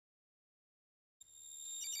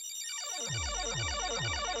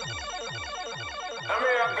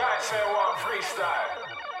freestyle.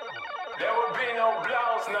 There will be no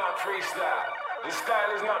blows, not freestyle. The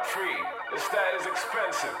style is not free. The style is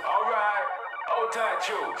expensive. Alright, hold tight,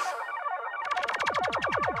 choose.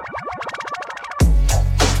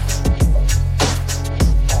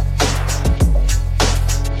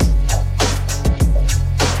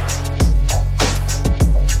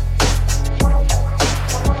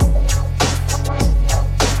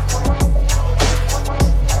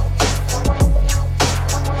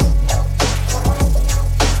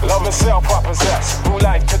 Self I possess, through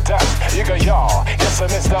life to death. You go y'all, yes I'm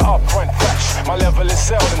Mr. Upfront Fresh. My level is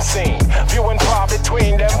seldom seen. Few and far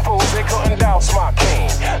between them fools, they couldn't douse my cane.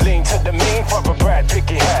 Lean to the mean for a Brad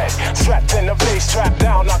picky head. Strapped in the bass, strapped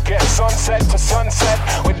down, I get sunset to sunset.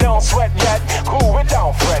 We don't sweat yet, cool, we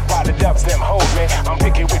don't fret. By the depths them hold me, I'm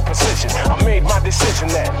picky with precision. I made my decision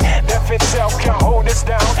then. Death itself can't hold us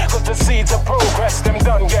down, cause the seeds of progress, them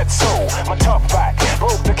done get sold. My tough back,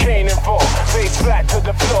 broke the cane in four. Face flat to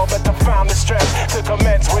the floor, but I found the strength to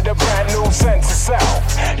commence with a brand new sense of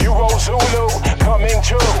self. You roll Zulu, coming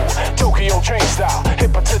true. Tokyo train style,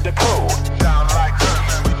 hipper to the crew. Down like that,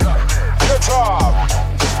 man, we done it. Guitar,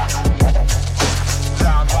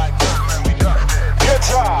 Down like that, man, we done it.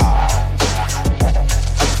 guitar.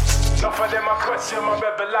 Enough of them, I question my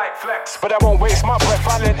rebel like flex. But I won't waste my breath,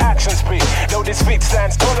 I let action speak. Though this feat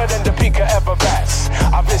stands taller than the peak of Everest,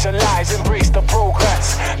 I visualize, embrace the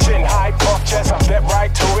progress. Chin high, puff chest, I step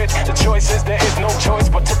right to it. The choice is there is no choice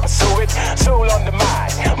but to pursue it. Soul on the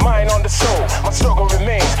mind on the soul. My struggle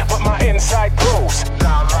remains, but my inside grows.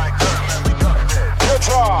 Down like that, man, we done it.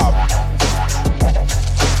 Guitar,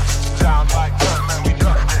 Down like that, man, we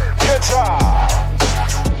done it. guitar,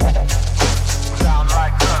 Down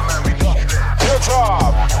like that, man, we done it. guitar.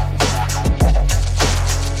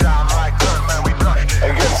 Down like that, man, we done it.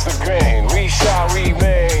 Against the grain, we shall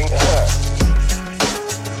remain.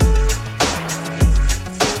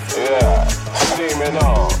 Yeah, steaming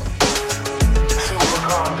on. Super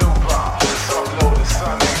duper, let's upload the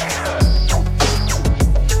Sonic.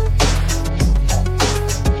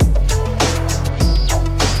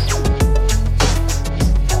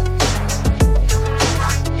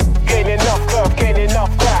 Gain enough curve, gain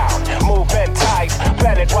enough ground. Movement tight,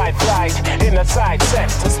 planet-wide flight. In a side set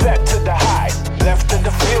to step to the height. Left to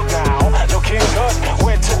the field now, looking good.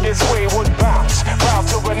 Went to this wayward bounce. Proud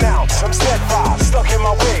to renounce, I'm steadfast, stuck in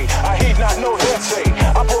my way. I heed not no hearsay.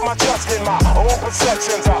 I put my trust in my own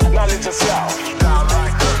perceptions of knowledge of self. Down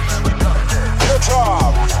like that, man, we done it. Guitar,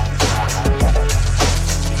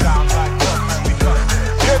 Down like that, man, we done it.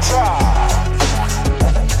 guitar,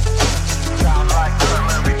 Down like that,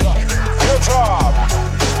 man, we done it. guitar.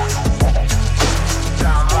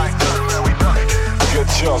 Down like that, man, we done it. Get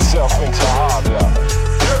yourself into hard luck.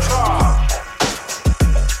 Guitar.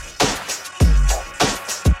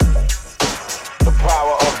 The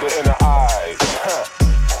power of the inner eyes.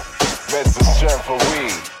 That's the strength of we.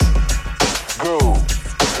 Groove,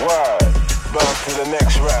 word, bounce to the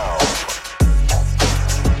next round.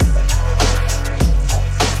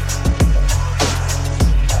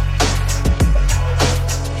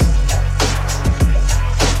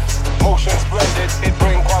 Motion splendid, it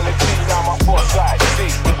bring quality. Now my foresight,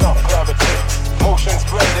 see, with enough clarity. Motion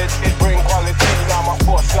splendid, it bring quality. Now my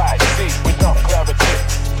foresight, see, with enough clarity.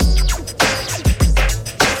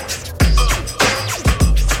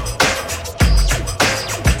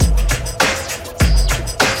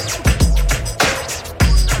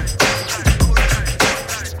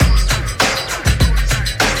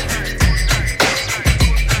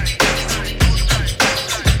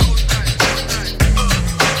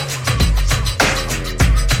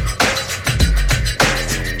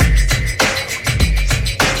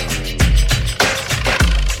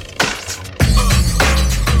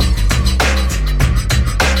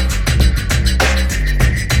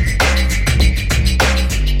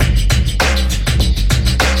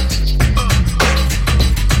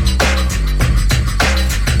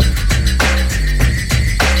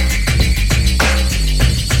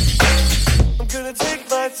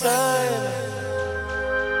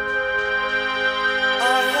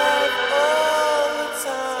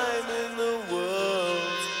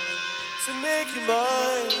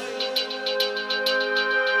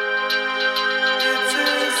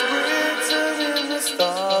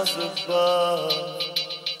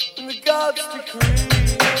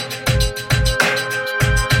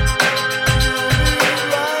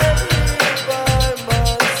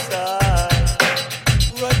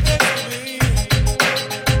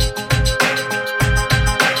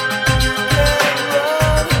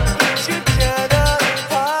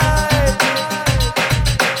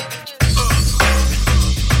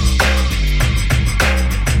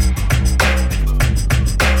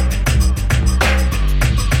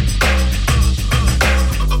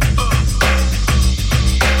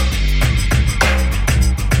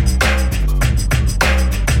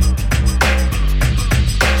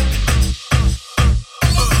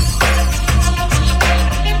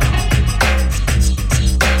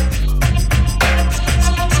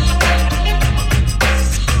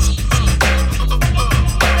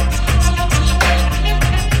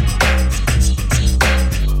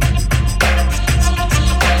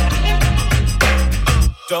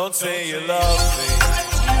 say you love me.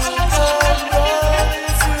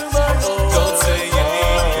 Don't say you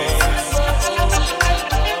need me.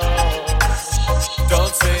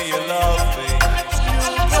 Don't say you love me.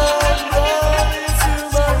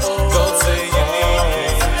 Don't say you need me.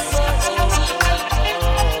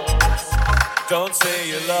 Don't say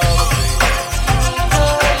you love me.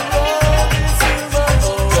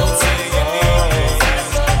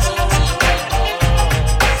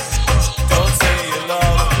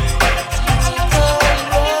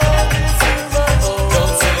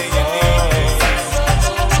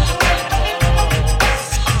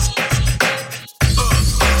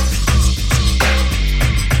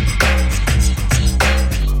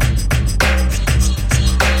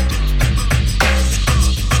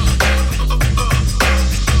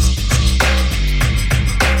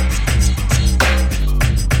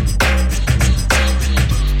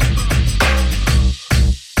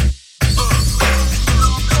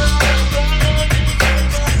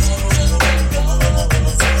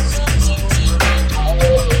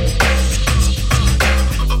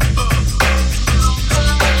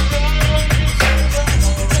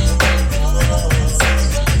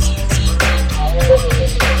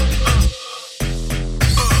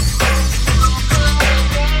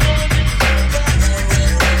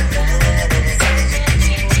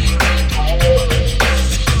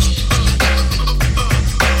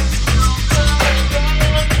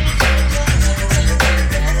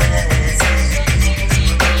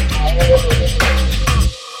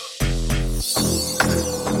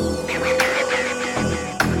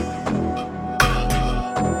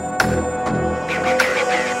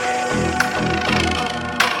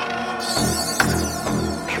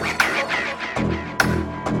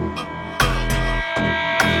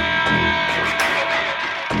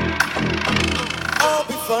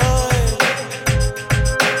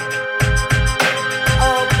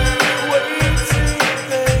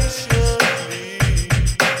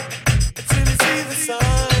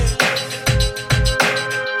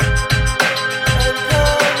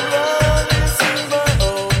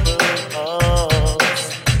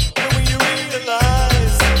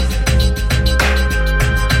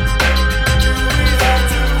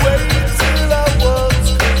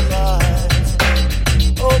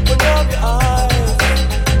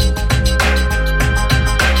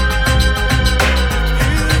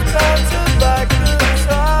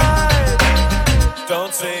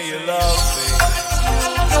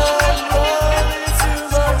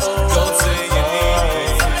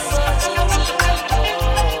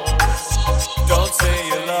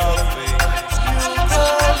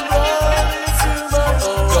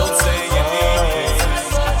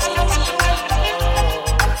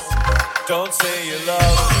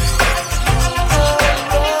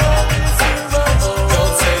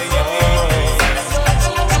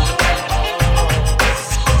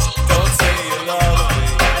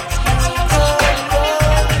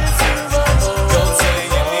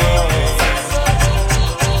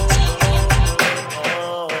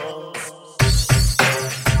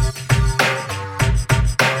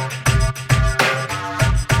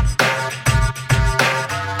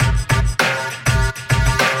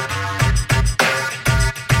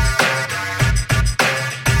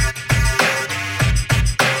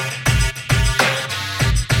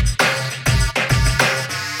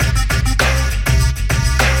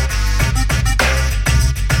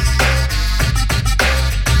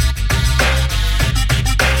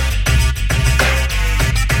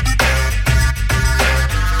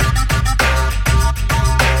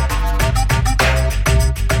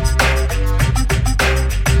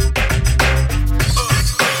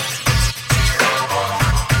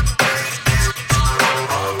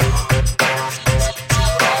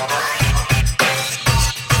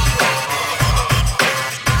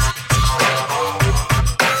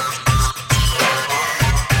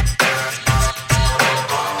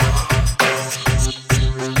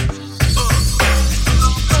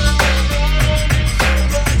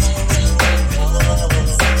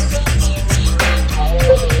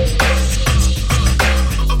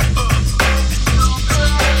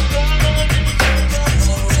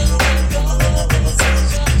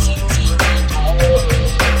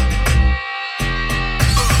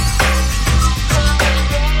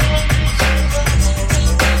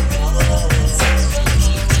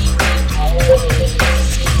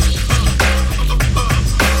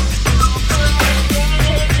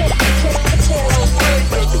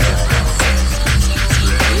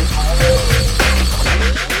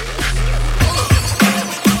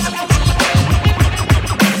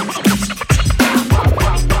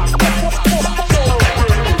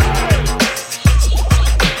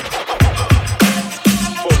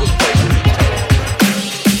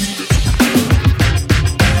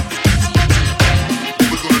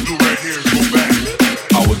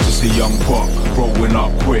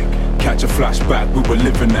 flashback, we were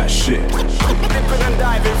living that shit. Dipping and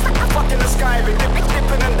diving, fucking the sky,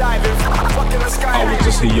 dipping and diving, fucking the sky. I was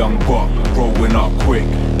just a young buck, growing up quick.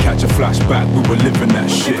 Catch a flashback, we were living that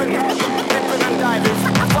shit. Dipping and diving,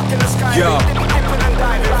 fucking the sky, yeah. Dipping and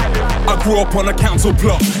diving. I grew up on a council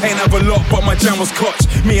block, ain't have a lot, but my jam was clutch.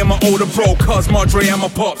 Me and my older bro, cuz Madre and my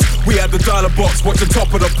pops. We had the dialer box, watch the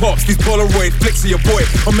top of the pops. These Polaroid flicks of your boy,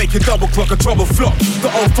 I'll make you double clock a trouble flop.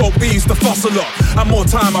 The old folk, they used to fuss a lot. And more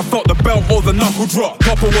time, I felt the belt or the knuckle drop.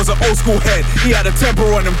 Papa was an old school head, he had a temper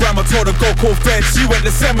on him. Grandma told her go call fed, she went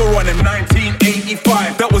December on him.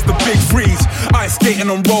 1985, that was the big freeze. Ice skating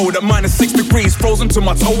on road at -6 degrees, frozen to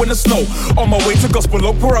my toe in the snow. On my way to Gospel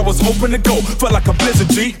Oak, where I was hoping to go. Felt like a blizzard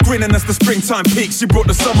G, grinning as the springtime peaks. She brought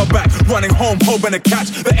the summer back, running home, hoping to catch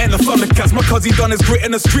the end of Thundercats. My cuz he done his grit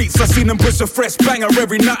in the streets. I seen him push a fresh banger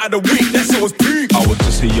every night of the week. That's how it's peak. I was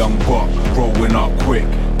just a young buck, growing up quick.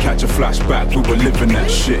 Catch a flashback, we were living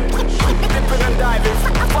that shit. Dipping and diving,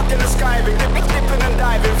 fucking the sky, dipping and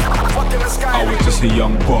diving, fucking the sky. I was just a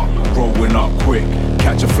young buck, growing up quick.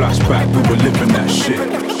 Catch a flashback, we were living that shit.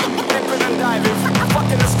 Dipping and diving,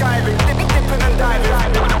 fucking the sky, dipping and diving.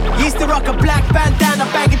 Used to rock a black bandana,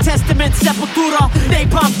 banging Testament, Sepultura,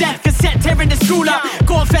 napalm death, cassette tearing the school up.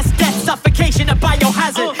 Gore-fest death, suffocation, a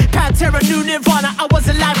biohazard. Pantera, new Nirvana, I was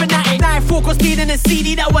alive in that 9-4 cost speeding a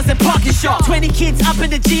CD that was a parking shot. 20 kids up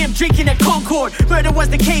in the GM drinking at Concord. Murder was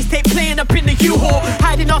the case, they playing up in the U-Haul.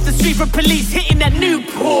 Hiding off the street from police, hitting that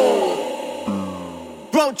Newport.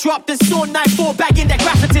 Road drop the sword, 9-4 bagging that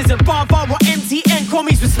graphitism. Bar or MTN,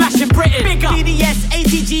 commies with smashing Britain. Bigger DDS,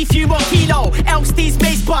 ATG, few more kilo. Elks, these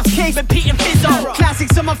mace bars, cave and Pete and Fizzo.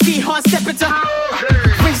 Classics on my feet, hard step into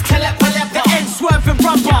Brings the end swerving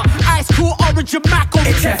rubber. Ice cool, orange and Mac on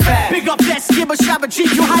HFM. Big up that skimmer, shabba G,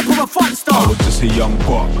 you hyper a fun star. I was just a young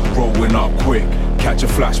buck, growing up quick. Catch a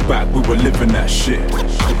flashback, we were living that shit.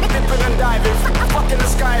 Dipping and diving, fucking the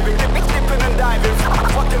sky, dipping and diving,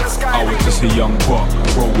 fucking the sky. I was just a young buck,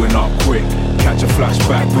 growing up quick. Catch a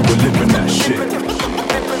flashback, we were living that shit.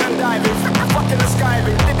 Dipping and diving, fucking the sky,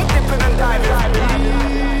 dipping and diving.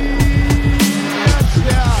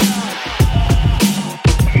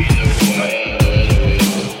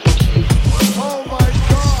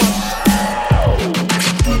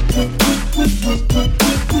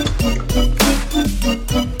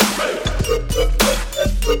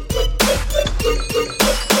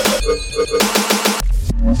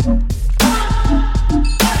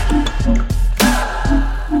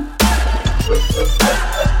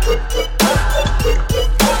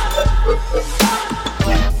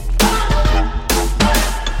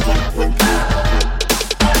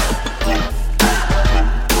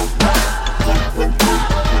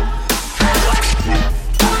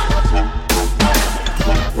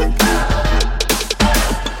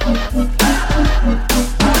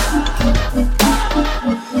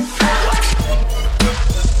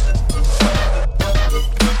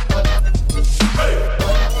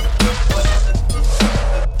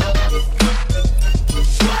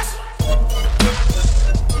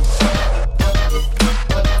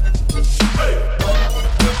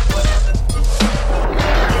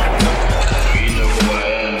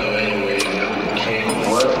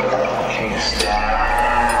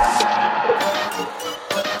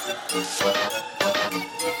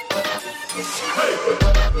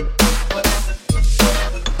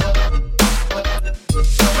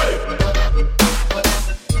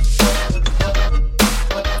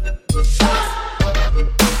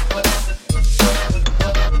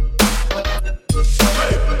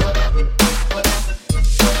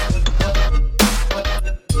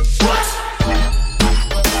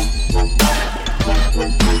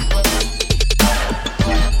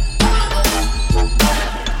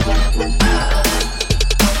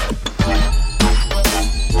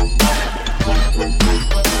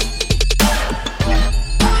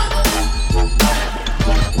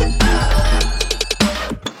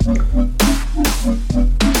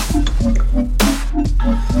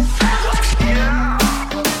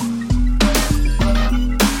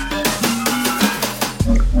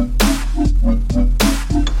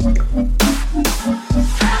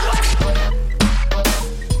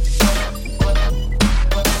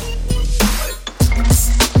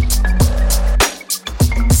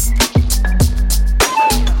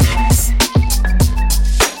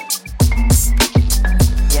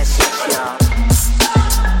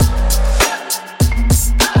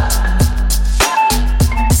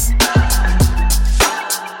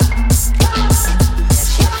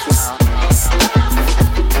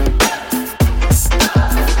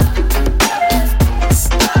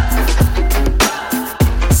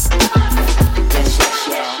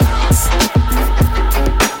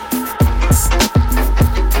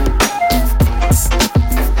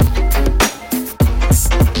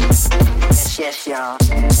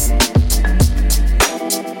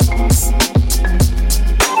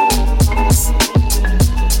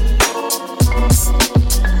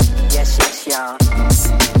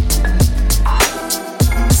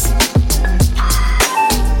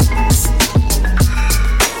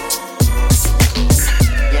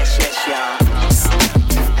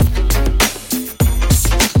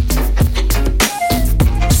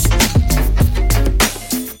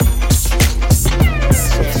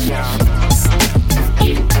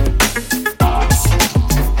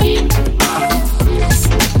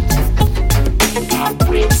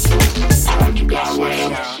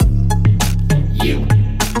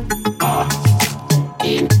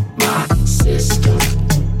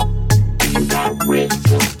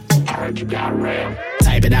 got real.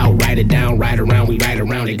 Type it out, write it down, write around, we write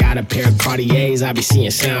around it. Got a pair of Cartiers, I be seeing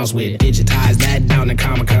sounds with. Digitize that down to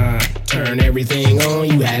Comic-Con. Turn everything on,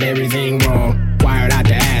 you had everything wrong. Wired out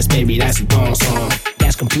the ass, baby, that's a thong song.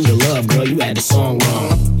 That's computer love, girl, you had the song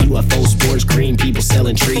wrong. UFO sports, green people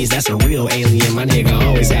selling trees. That's a real alien, my nigga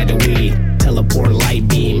always had the weed. Teleport light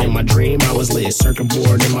beam, in my dream I was lit. Circuit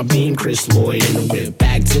board in my beam, Chris Lloyd in the whip.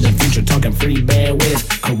 Back to the future, talking free bandwidth.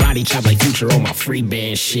 Karate chop like Future on my free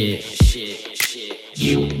band shit.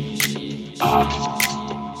 You are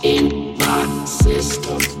in my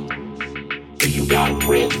system. You got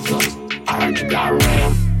rhythm, I heard you got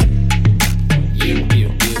RAM. You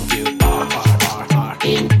are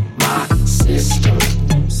in my system.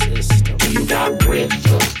 You got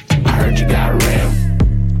rhythm, I heard you got RAM.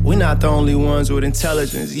 We're not the only ones with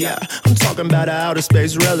intelligence, yeah. I'm talking about our outer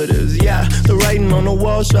space relatives, yeah. The writing on the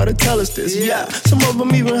walls try to tell us this, yeah. Some of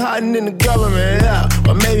them even hiding in the government, yeah.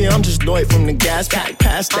 But maybe I'm just annoyed from the gas pack,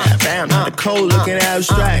 past that, fam. The code looking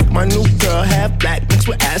abstract. My new girl half black, mixed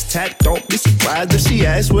with Aztec. Don't be surprised if she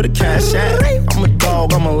asks where the cash at. I'm a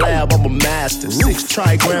dog, I'm a lab, I'm a master. 6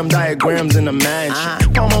 trigram diagrams in a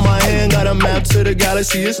mansion. Palm on my hand, got a map to the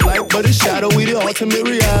galaxy. It's light, but it's shadowy, the ultimate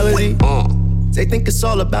reality. They think it's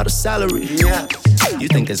all about a salary. Yeah. You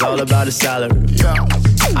think it's all about a salary. Yeah.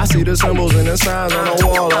 I see the symbols and the signs on the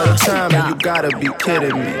wall all the time, and you gotta be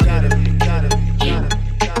kidding me. You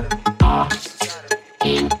are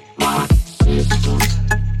in my system.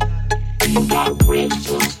 You got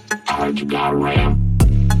rhythm, I heard you got RAM.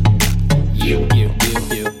 You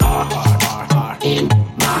are in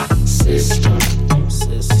my system.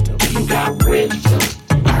 You got rhythm,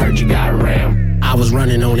 I heard you got RAM. I was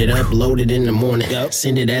running on it, uploaded in the morning.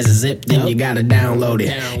 Send it as a zip, then you gotta download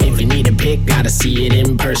it. If you need a pic, gotta see it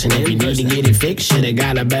in person. If you need to get it fixed, shoulda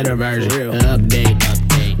got a better version. Update,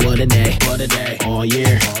 what a day, all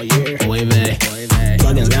year, oy vey.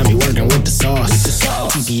 Plugins got me working with the sauce.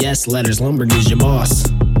 TPS letters, Lumberg is your boss.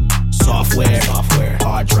 Software,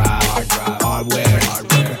 hard drive, hardware,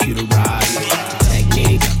 computerized,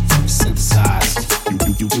 technique, synthesized.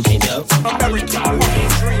 You can't do. American dream.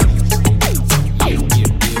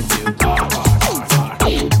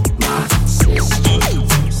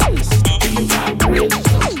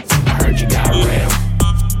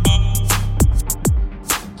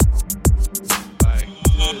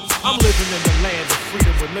 I'm living in the land of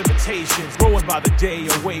freedom with limitations, growing by the day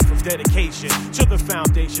away from dedication to the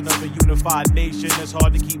foundation of a unified nation that's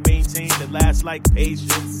hard to keep maintained, that lasts like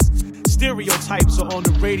patience. Stereotypes are on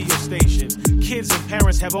the radio station. Kids and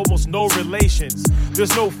parents have almost no relations.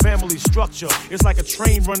 There's no family structure. It's like a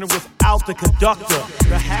train running without the conductor.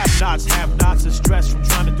 The have-nots are stressed from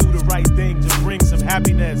trying to do the right thing to bring some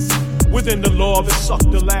happiness. Within the law that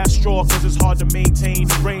sucked the last straw, cause it's hard to maintain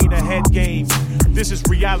the reign ahead game. This is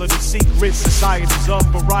reality, secret societies of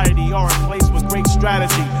variety are in place with great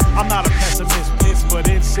strategy. I'm not a pessimist, but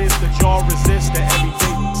insist that y'all resist the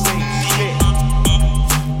everyday same shit.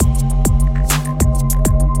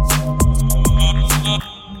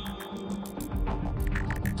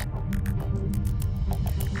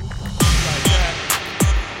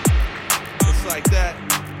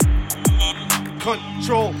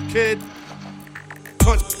 Control, kid.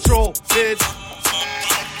 Control, kid.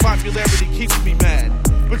 Popularity keeps me mad.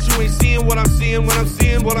 But you ain't seeing what I'm seeing when I'm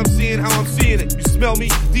seeing what I'm seeing, how I'm seeing it. You smell me?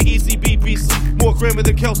 D-E-C-B, B-C. More grammar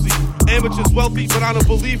than Kelsey. Amateurs wealthy, but I don't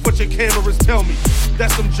believe what your cameras tell me.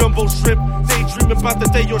 That's some jumbo shrimp. Daydreaming about the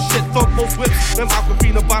day your shit thump most whips. Them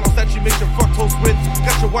Aquafina bottles that you make your fructose with.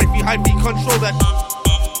 Got your wifey, hypey, control that.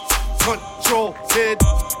 Control, kid.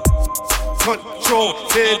 Control,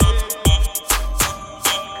 kid.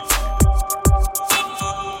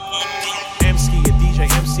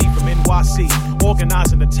 NYC,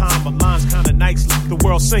 organizing the time aligns kinda nicely. The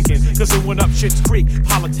world's sinking, cause it went up Shit's Creek.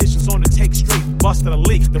 Politicians on the take street, busted a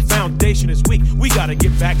leak. The foundation is weak, we gotta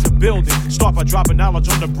get back to building. Start by dropping knowledge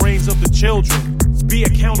on the brains of the children. Be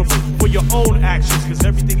accountable for your own actions, cause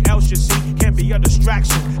everything else you see can be a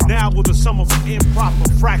distraction. Now with the sum of an improper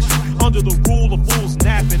fraction, under the rule of fools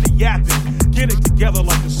napping and yapping. Get it together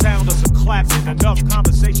like the sound of some clapping. Enough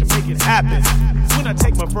conversation, make it happen. When I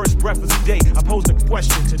take my first breath of the day, I pose the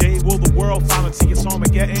question: today will the world finally see its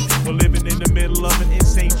Armageddon? We're living in the middle of an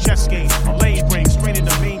insane chess game. A lane brain straining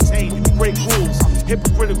to maintain great rules.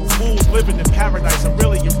 Hypocritical fools living in paradise. I'm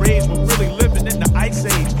really enraged. We're really living in the ice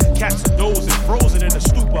age. Cats and doze and frozen in a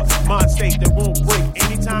stupor. Mind state that won't break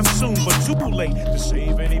anytime soon, but too late to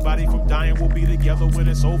save anybody from dying. We'll be together when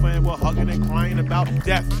it's over, and we're hugging and crying about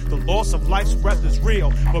death. The loss of life's breath is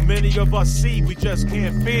real, but many of us see, we just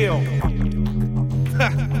can't feel.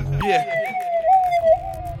 Yeah.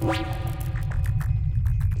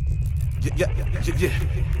 Yeah.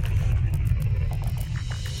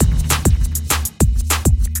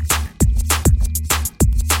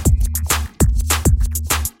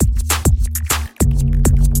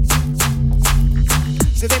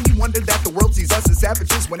 Did any wonder that the world sees us as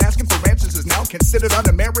savages when asking for answers is now considered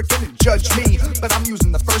un-American and judge me? But I'm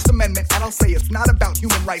using the First Amendment and I'll say it's not about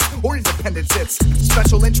human rights or independence. It's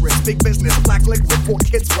special interest, big business, black liquid. Poor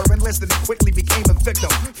kids were enlisted and quickly became a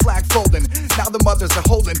victim. Flag folding, now the mothers are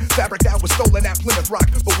holding fabric that was stolen at Plymouth Rock.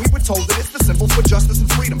 But we were told that it's the symbol for justice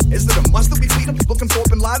and freedom. Is it a must that we feed them? Looking for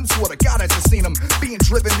Bin Laden, swear to God I just seen them being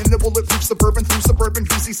driven in the bulletproof suburban through suburban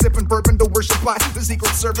BC, sipping bourbon to worship by the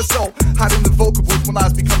Secret Service. So hiding the vocables when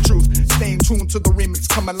lies become truth. Staying tuned to the remix,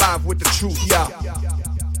 coming live with the truth, yeah.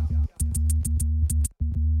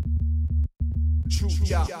 Truth,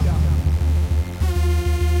 yeah.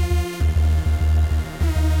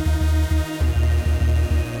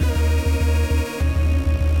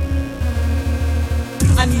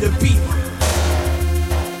 I need a beat.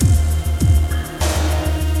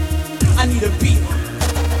 I need a beat.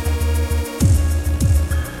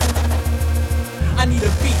 I need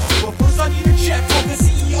a beat. But first I need a check from the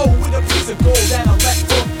CEO with a piece of gold and a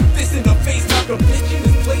laptop. This in the face, not a bitch in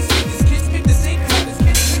his place. These kids pick the same kind as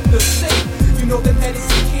kids pick the same. You know that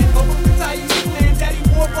medicine can't help but retire your plan. Daddy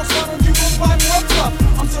war bus, why don't you go buy more club?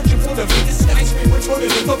 I'm searching for the biggest skyscraper,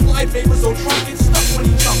 turning into flypaper, so Trump gets stuck when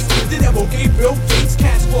he jumps. The devil gave Bill Gates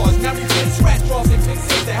cash claws, now he gets scratch draws and picks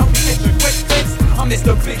it to help me catch a quick fix. I'm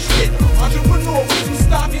Mr. Big Shit, entrepreneur with some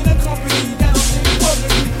stock in a company that I'm saying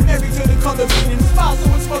publicly. Married to the color green and smile, so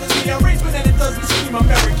it's fun to see arrangement and it doesn't seem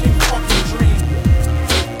American fucking dream.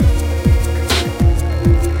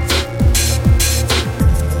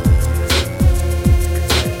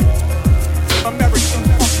 American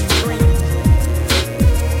fucking dream.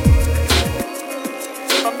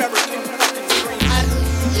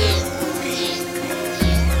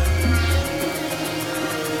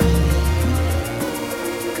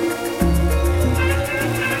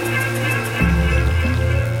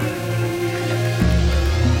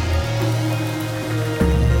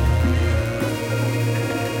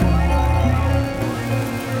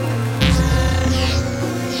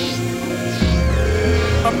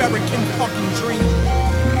 American fucking dream.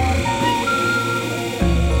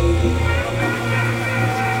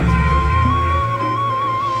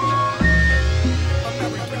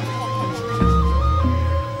 American fucking dream.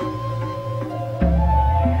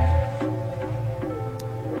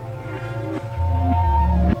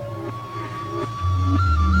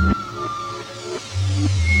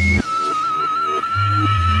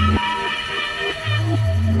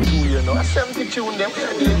 You know, 70 tune them.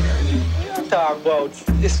 Talk about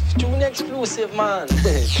this tune exclusive, man.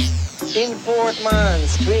 Import, man,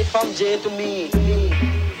 straight from J to me.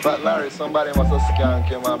 But Larry, somebody must have skank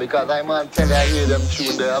you, man, because I man tell you I hear them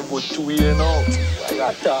tune there a good 2 years now. What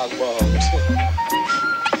you talk about?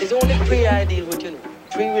 It's only pre I deal with, you know.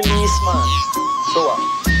 Pre-release, man. So what?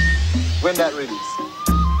 When that release?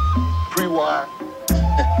 Pre-war?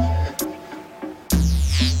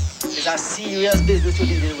 It's a serious business we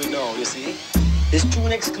deal with now, you see? This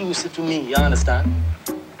tune exclusive to me, you understand?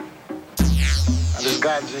 And this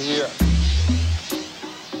ganja here,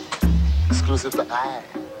 exclusive to I.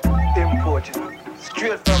 Import, you know.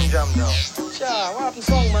 Straight from Jam now. Sure, what happened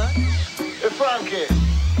song, man? Hey, Frankie,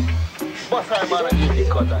 what time man I give you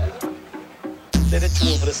cut I? Let it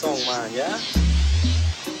tune for the song, man, yeah?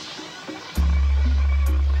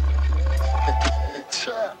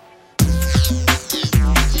 Sure.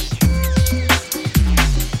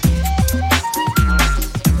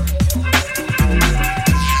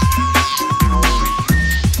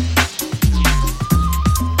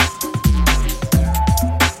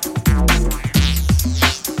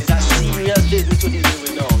 Business what is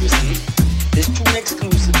doing now, you see? This tune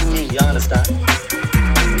exclusive to me, you understand?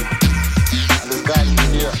 And this guy in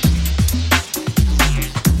here,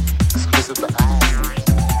 exclusive to I.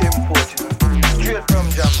 Import, you know. Straight from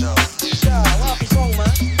Jam now. Sure, what happened song,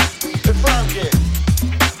 man? Hey, Frankie,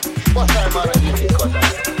 what time man I give you cut I?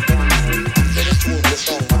 Let it tune for the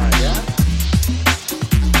song, man, yeah?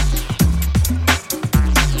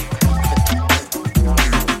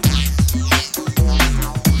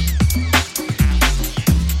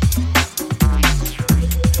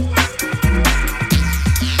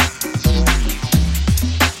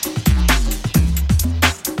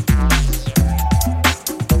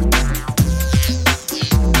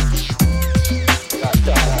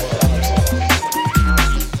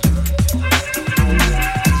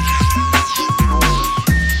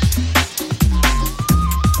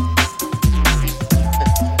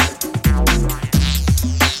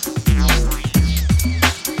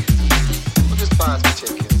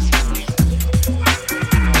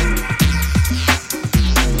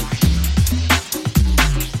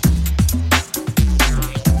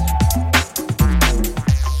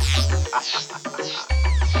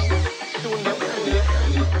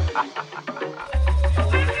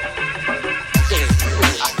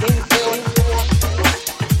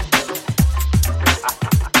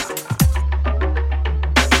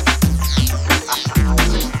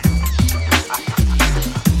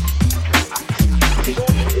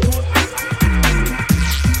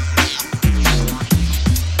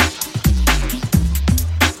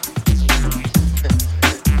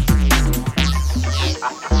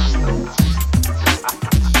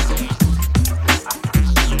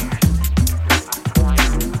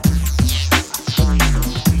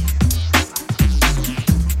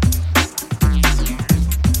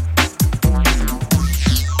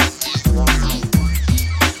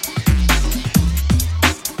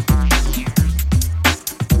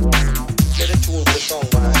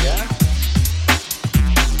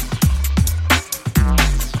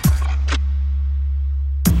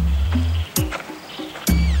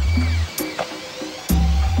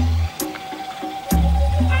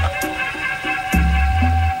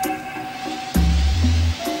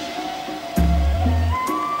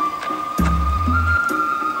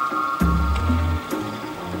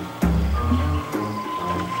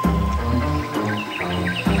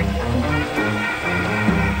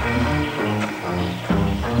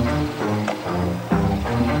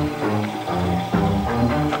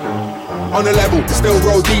 On a level, still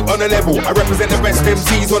roll deep on a level. I represent the best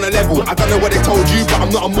MCs on a level. I don't know what they told you, but I'm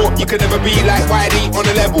not a mutt. You can never be like Whitey on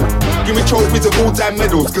a level. Give me trophies of all-time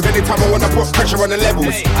medals, cause anytime I wanna put pressure on the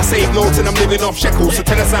levels, I save notes and I'm living off shekels. So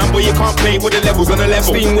tell a sound boy you can't play with the levels on a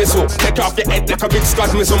level. Steam whistle, take it off your head like a big scud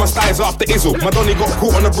missile. My style's after Izzle. My Donny got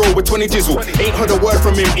caught on the road with 20 jizzle. Ain't heard a word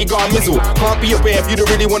from him, he got a mizzle. Can't be a bear if you don't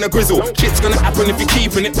really wanna grizzle. Shit's gonna happen if you're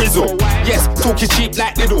keeping it brizzle. Yes, talking cheap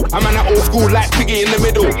like Lidl. I'm an old school like Piggy in the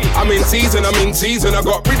middle. I'm in season, I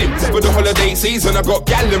got rhythm. For the holiday season, I got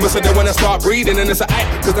gallum. So then when I start breathing, and it's a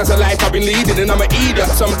act, cause that's a life I've been leading. And I'm a eater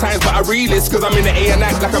sometimes, but I realist, cause I'm in the A and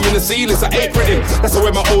act like I'm in the ceiling. So I ain't rhythm, that's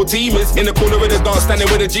where my whole team is. In the corner of the dance, standing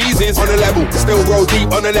with the Jesus. On a level, still roll deep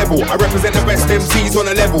on a level. I represent the best MCs on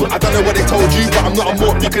a level. I don't know what they told you, but I'm not a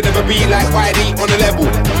mutt. You can never be like Whitey on a level.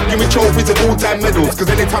 Give me trophies of all-time medals, cause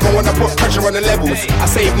anytime I wanna put pressure on the levels, I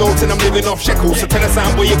save notes and I'm living off shekels. So tell a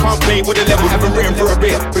sound boy you can't play with the levels. I haven't written for a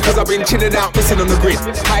bit, because I've been chilling out, missing on the grid.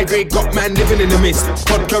 High grade got man living in the mist.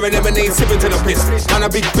 Vodka and lemonade sipping to the piss. Man, I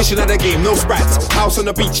big fishing at the game, no sprats. House on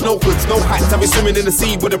the beach, no hoods, no hats. I be swimming in the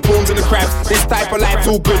sea with the prawns and the crabs. This type of life's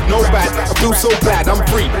all good, no bad. I feel so glad I'm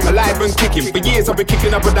free, alive and kicking. For years I've been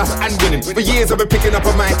kicking up a dust and winning. For years I've been picking up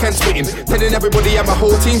a mic and spitting. Telling everybody how my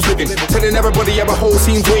whole team's living. Telling everybody how my whole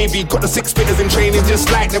team's wavy. Got the 6 fitters in training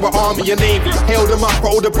just like they were Army and Navy. Hailed them up for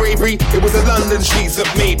all the bravery. It was the London streets that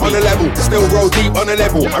made me. On a level, still roll deep on a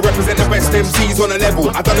level. I represent the best MCs on a level.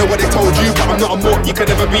 I don't know what they told you, but I'm not a mutt. You can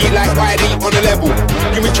never be like Whitey on a level.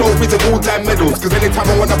 Give me trophies of all-time medals, cause anytime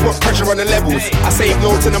I wanna put pressure on the levels, I save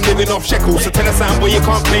notes and I'm living off shekels. So tell a sound boy you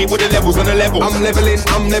can't play with the levels on the level. I'm leveling.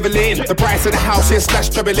 The price of the house here slash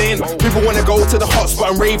trebling. People wanna go to the hot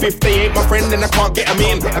spot and rave. If they ain't my friend, then I can't get them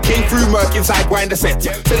in. I came through Merc inside grind the set.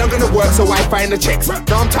 Said I'm gonna work so I find the checks.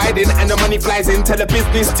 Now I'm tied in and the money flies in. Tell the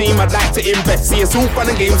business team I'd like to invest. See, it's all fun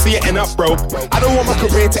and games, so you end up broke. I don't want my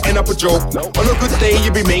career to end up a joke. On a good day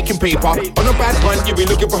you be making paper, on a bad one you be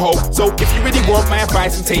looking for hope. So if you really want my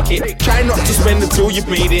advice and take it, try not to spend until you've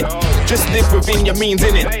made it. Just live within your means,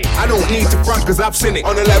 innit? I don't need to front cause I've seen it.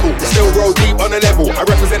 On a level, still roll deep on a level. I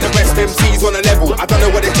represent the best MCs on a level. I don't know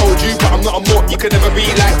what they told you, but I'm not a mutt. You can never be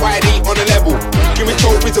like Whitey on a level. Give me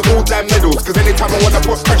trophies of all-time medals, cause anytime I wanna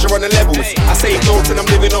put pressure on the levels, I save notes and I'm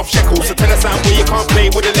living off shekels. So tell a sound boy you can't play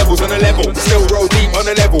with the levels on a level. Still roll deep on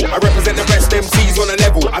a level. I represent the best MCs on a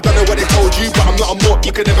level. I don't know what they told you, but I'm not a mutt.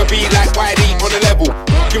 You can never be like Whitey on a level.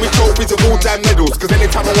 Give me trophies of all-time medals, cause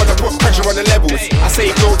anytime I wanna put pressure on the levels, I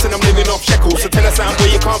save notes and I'm living off shekels. So tell a sound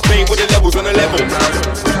boy you can't play with the levels on a level.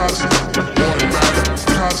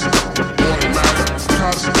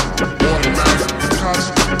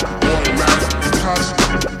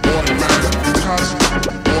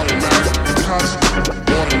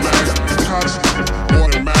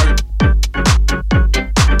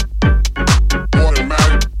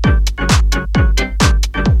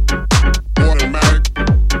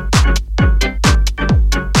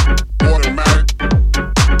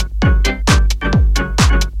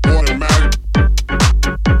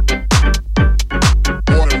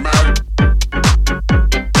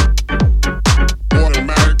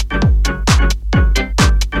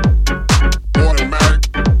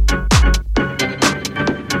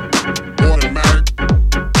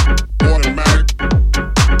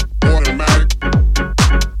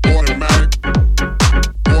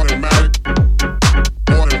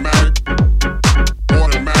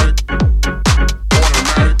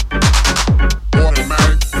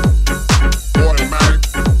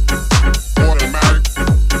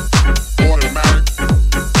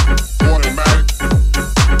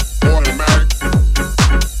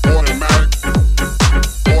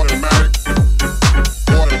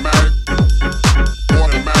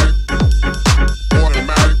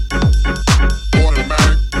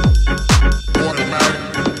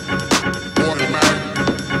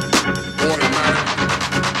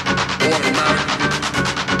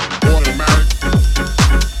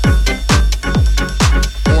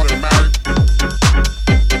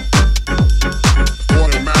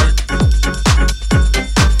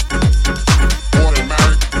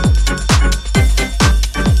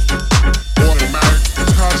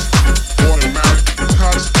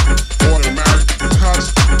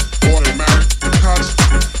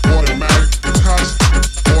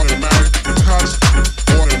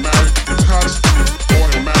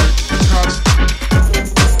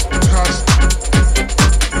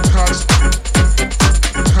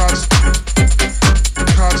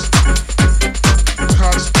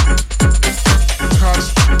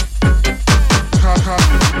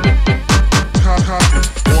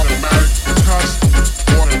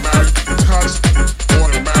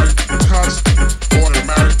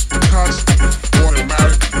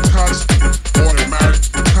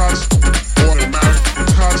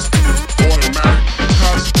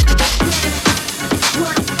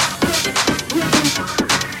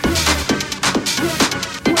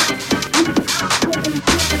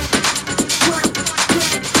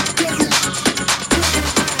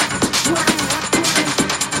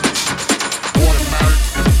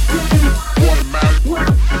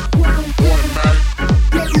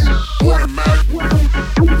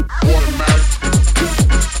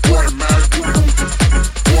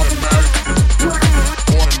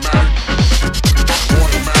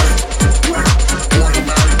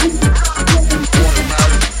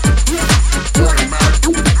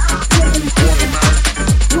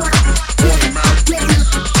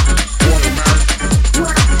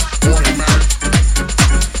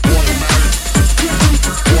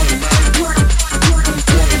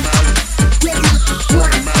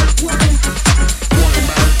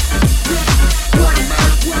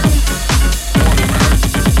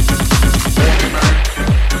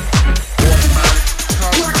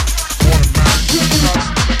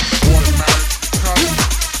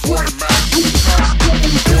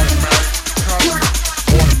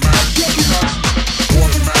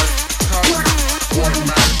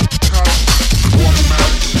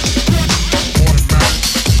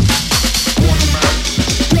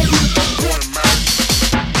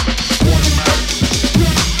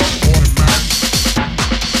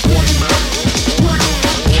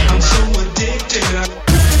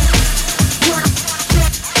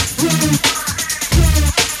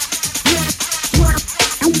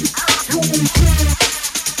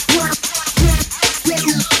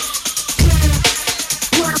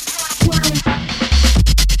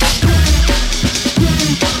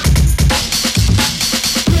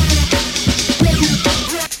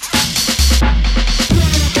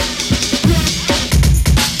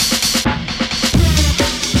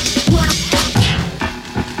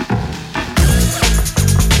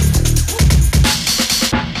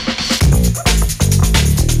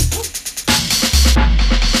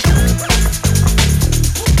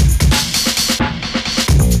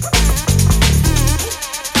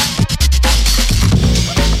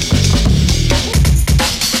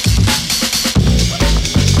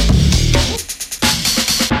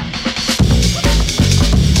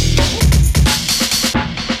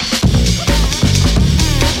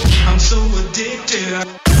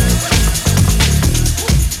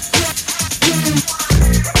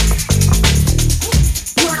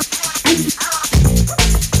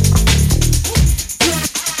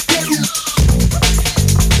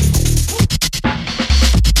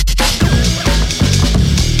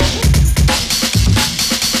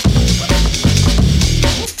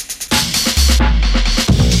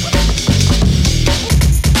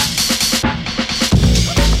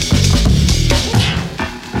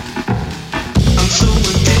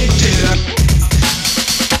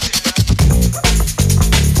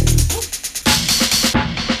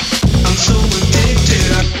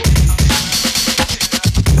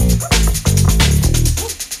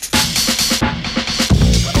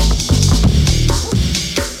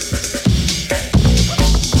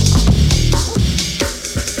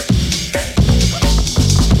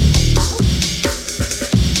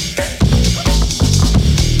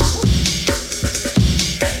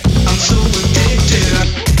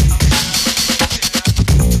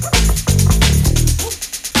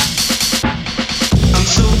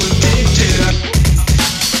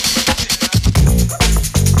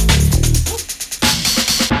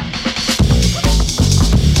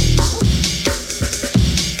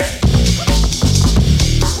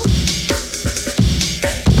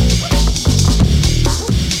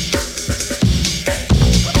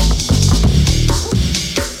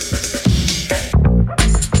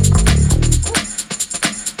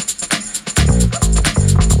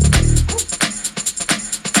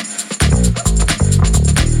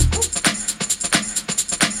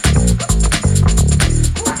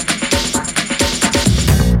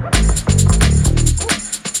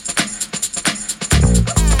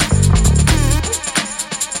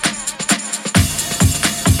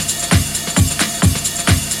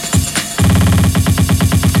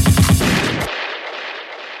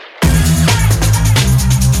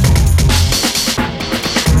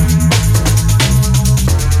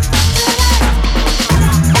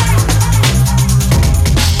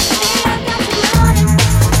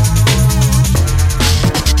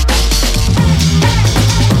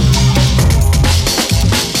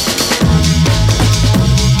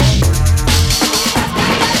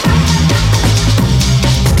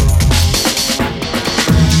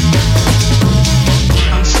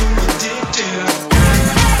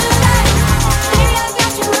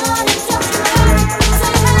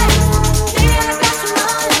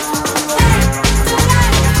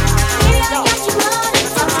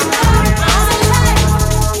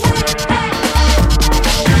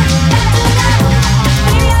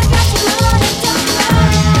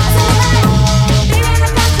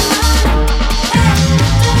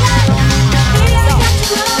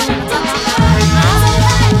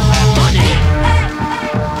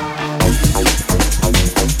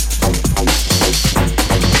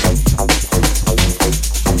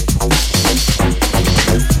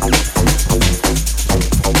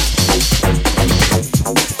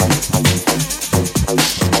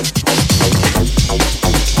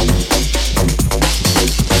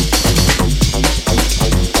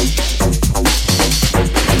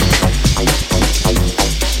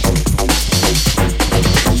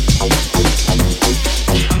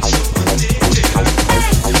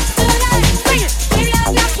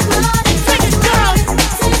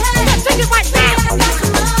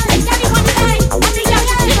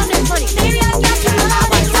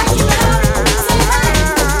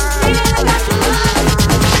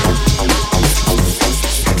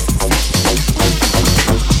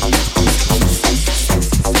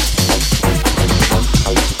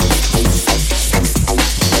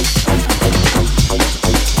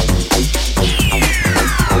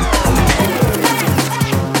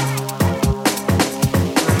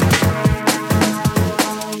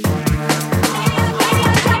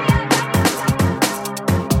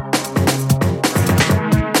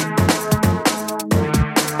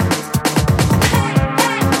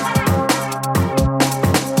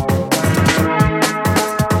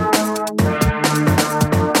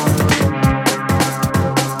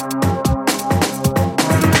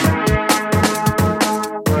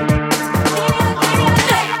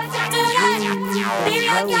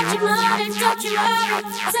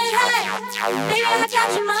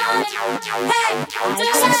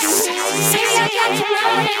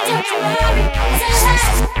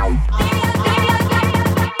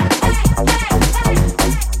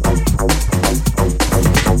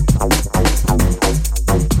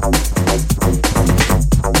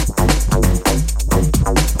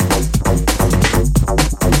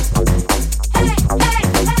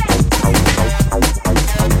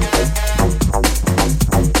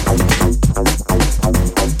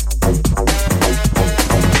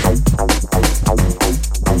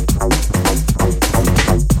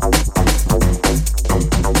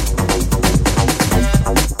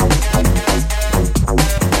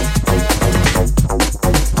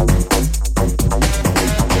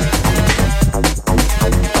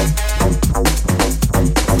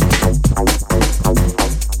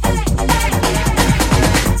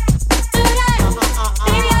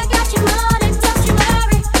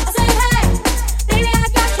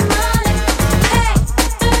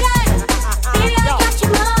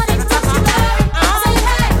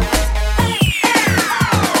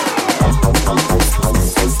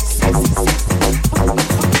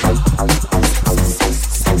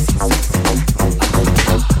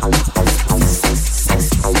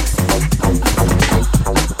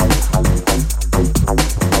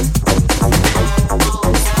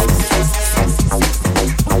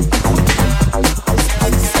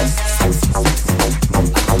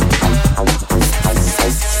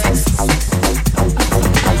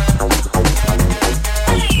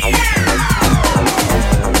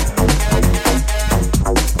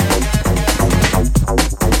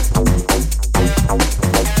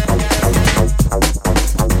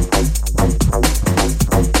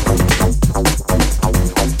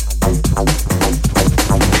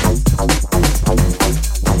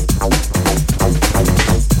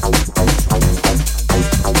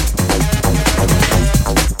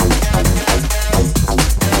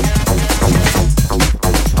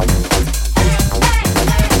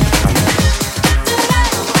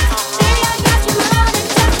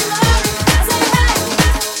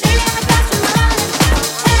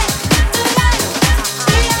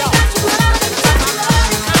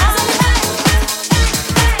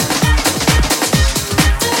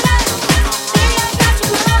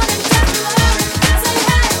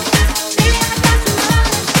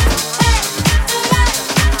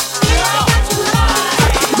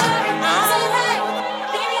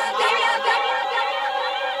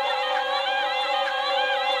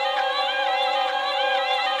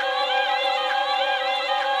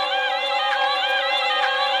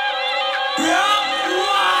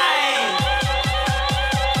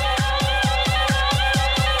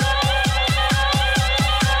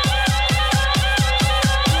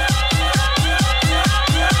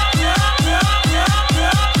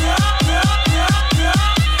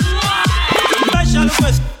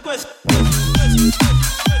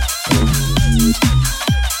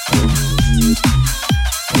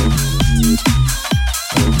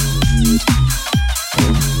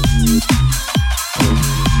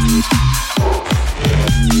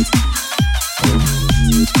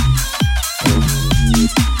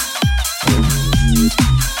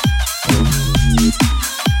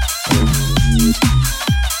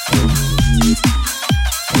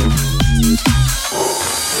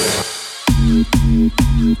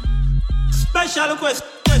 Special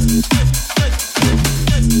request.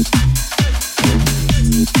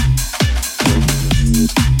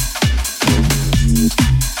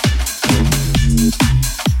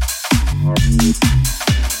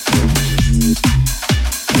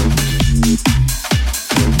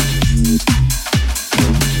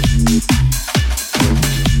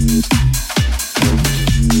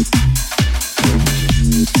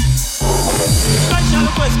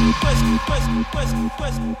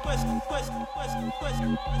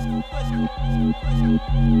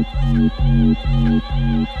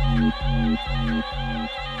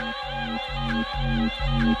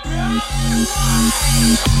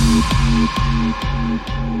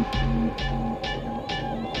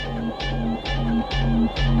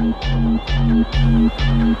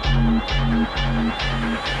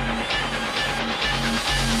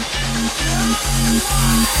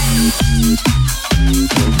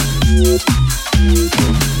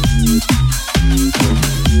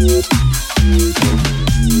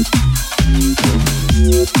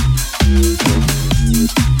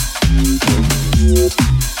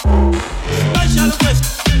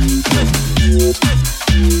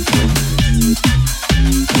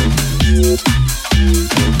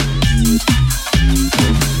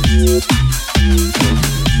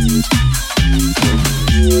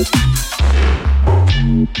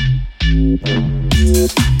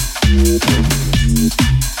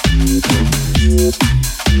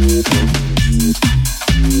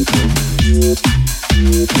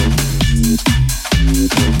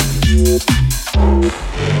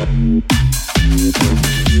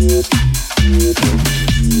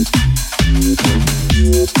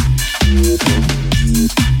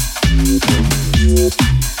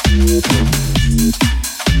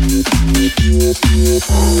 Special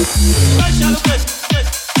request.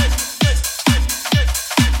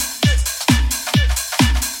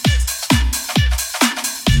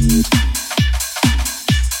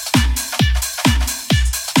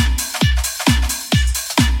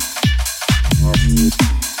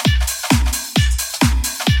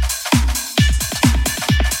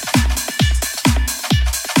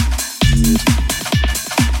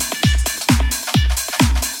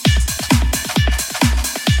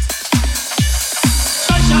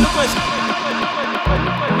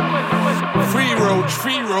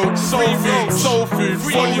 Soul food,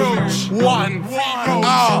 volume 1.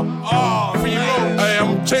 Hey,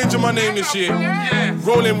 I'm changing my name this year.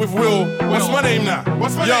 Rolling with Will. What's my name now?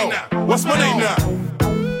 What's my name now?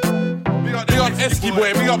 Big up Esky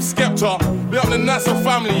Boy, big up Skepta, big up the NASA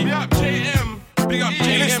family. Big up JM, big up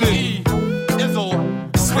listening. Izzle,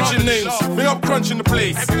 switching names, big up Crunch in the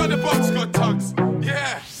place. Hey, big up the Box Got Tugs.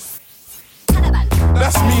 Yeah.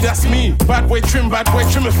 That's me. Bad boy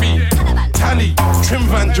Trimothy. Tally, Trim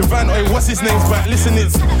Van, Javan, oi, what's his name's back? Listen,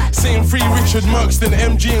 it's same free Richard Merkston,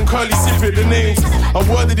 MG and Curly Sippet, the names. I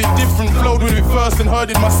worded it different, flowed with it first and heard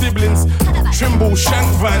it my siblings. Trimble,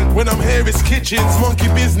 Shank Van, when I'm here it's kitchens, monkey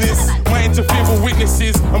business. Might interfere with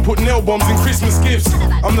witnesses and put nail bombs in Christmas gifts.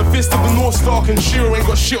 I'm the fist of the North Star and Shiro ain't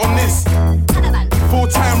got shit on this.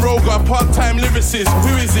 Full-time role, got a part-time lyricist.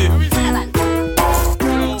 Who is it?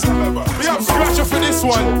 Be up Scratcher for this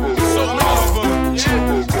one. So many of them.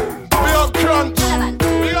 Be up Crunch.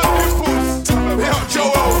 Be up Pimples. Be up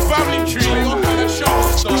Joel. Family Tree. Be up the show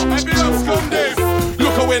stuff. And be up Scum Dave.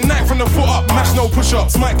 Look, I wear Nike from the foot up. Mash no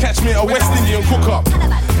push-ups. Might catch me at a West Indian cook-up.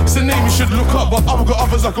 It's a name you should look up, but I've got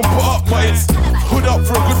others I can put up. But it's hood up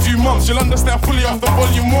for a good few months. You'll understand fully after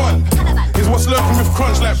volume 1. Is what's lurking with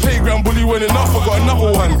Crunch like playground bully when enough. I got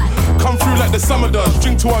another one. Come through like the summer does.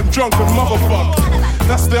 Drink till I'm drunk and motherfuck.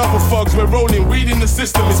 That's the other thugs, we're rolling, weed in the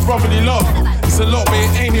system, it's brotherly love. It's a lot, but it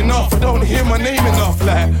ain't enough, I don't hear my name enough,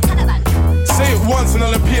 like. Say it once and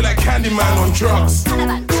I'll appear like Candyman on drugs.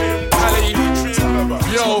 Tally,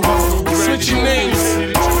 yo, switching names,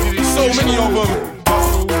 so many of them.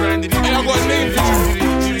 Hey, I got a name for you,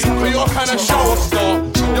 but you're kind of show star.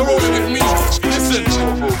 You're rolling with me, listen.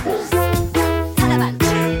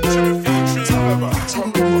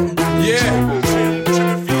 Yeah.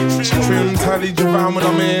 Trim, Tally, Javan when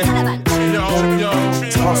I'm here. Yo,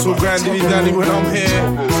 Hustle, Granddaddy, Daddy when I'm here.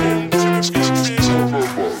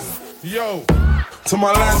 Yo, to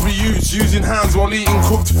my lines we use, using hands while eating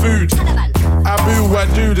cooked food. Abu,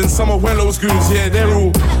 Wadud, and some of Wello's goons, yeah, they're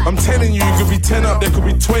all. I'm telling you, could be 10 up, there could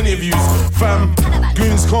be 20 of yous. Fam,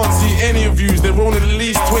 goons can't see any of yous. They're rolling at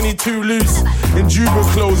least 22 loose. In Juba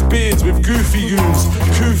clothes, beards with goofy goons.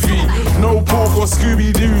 Koofy, no pork or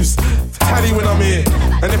Scooby-Doos. Tally when I'm here,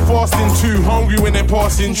 and they're fasting too. Hungry when they're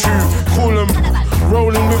passing through. Call them,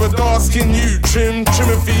 rolling with a dark skin you.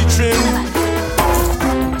 Trimothy, Trim.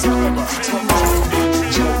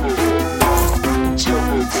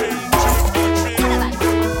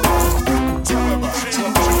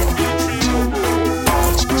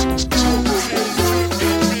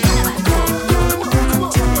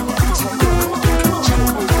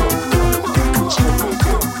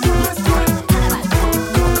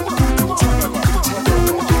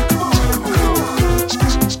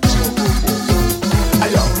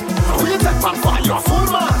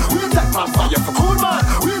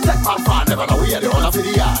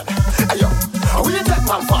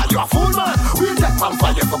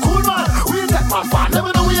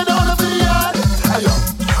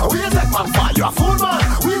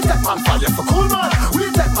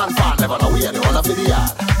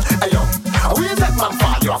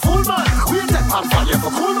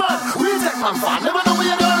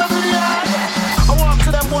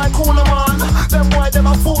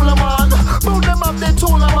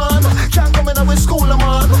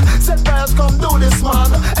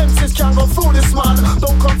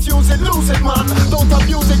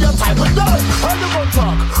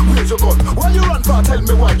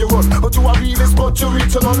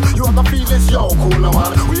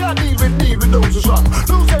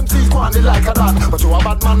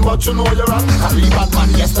 But you know you're wrong. And we bad man,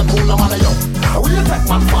 yes, the cool man, yo. We take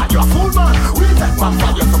man fan, you're a fool man. We take man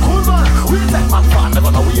fan, you're a cool man. We take man fan,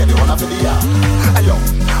 never know we are the one after the year. Yo,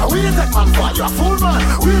 we take man fan, you're a fool man.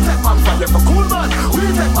 We take man fan, you're a cool man.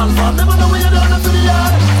 We take man fan, never know we are the one after the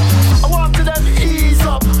year. I want to them ease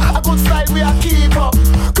up. A good style we are keep up.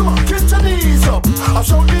 Come on, get your knees up. I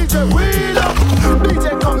show DJ wheel up.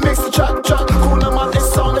 DJ come mix the track. Cool man,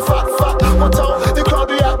 this sound the fat. Watch out, the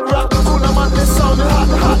crowd react. Cool man, this sound the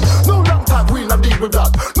hot. No long talk, we not deal with that.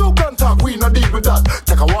 No gun talk, we not deal with that.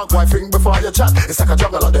 Take a walk, why think before you chat. It's like a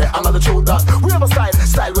jungle out there, another true that. hot. We have a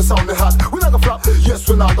style we sound hot. We not go flop, yes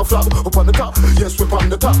we not go flop. Up on the top, yes we on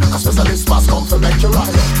the top. Cause specialist must come to make you rock.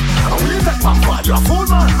 And we take man for you a fool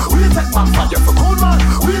man. We take man for you for cool man.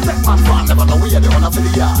 We take man for never know we are the owner for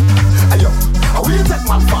the yard. Ayo, and we take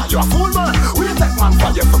man for you a fool man. We take man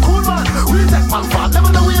for you for cool man. We take man for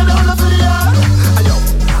never know we are the owner for the yard. Ayo,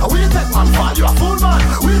 and we take man for you a fool man.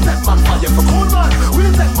 We take man for you for cool man. We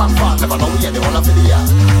take man for never know we are the owner for the yard.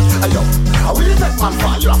 Ayo, and we take man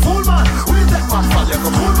for you a fool man. We take man for you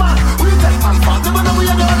for cool man. We take man for never know we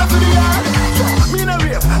are the owner for the yard. Yo, me no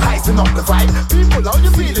rave, icing up the vibe. People, how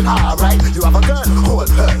you feeling? Alright, you have a girl, hold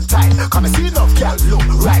her tight. Come and see enough girl look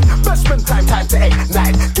right. Best spend time to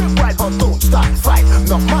 8-9. Get right but don't start fight.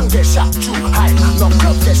 No man get shot too high. No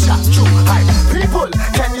club get shot too high. People,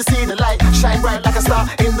 can you see the light? Shine bright like a star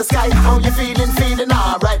in the sky. How you feeling? Feeling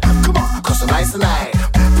alright. Come on, cause it's nice tonight.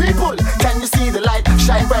 People, can you see the light?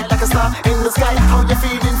 Shine bright like a star in the sky. How you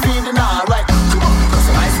feeling? Feeling alright. Come on, cause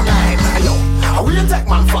it's nice tonight. Ayo, we take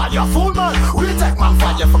man for you a fool man. We take man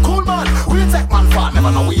for you for cool man. We take man for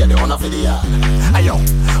never know we are the owner for the yard. Ayo,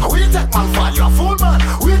 we take man for you a fool man.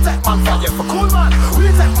 We take man for you for cool man. We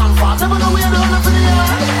take man for never know we are the owner for the yard.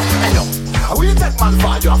 Ayo, we take man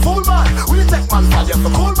for you a fool man. We take man for you for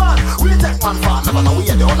cool man. We take man for never know we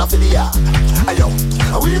are the owner for the yard. Ayo,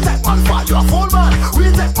 we take man for you a fool man. We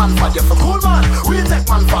take man for you for cool man. We take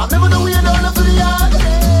man for never know we are the owner for the yard.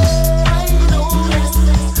 I know this,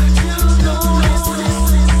 you know this.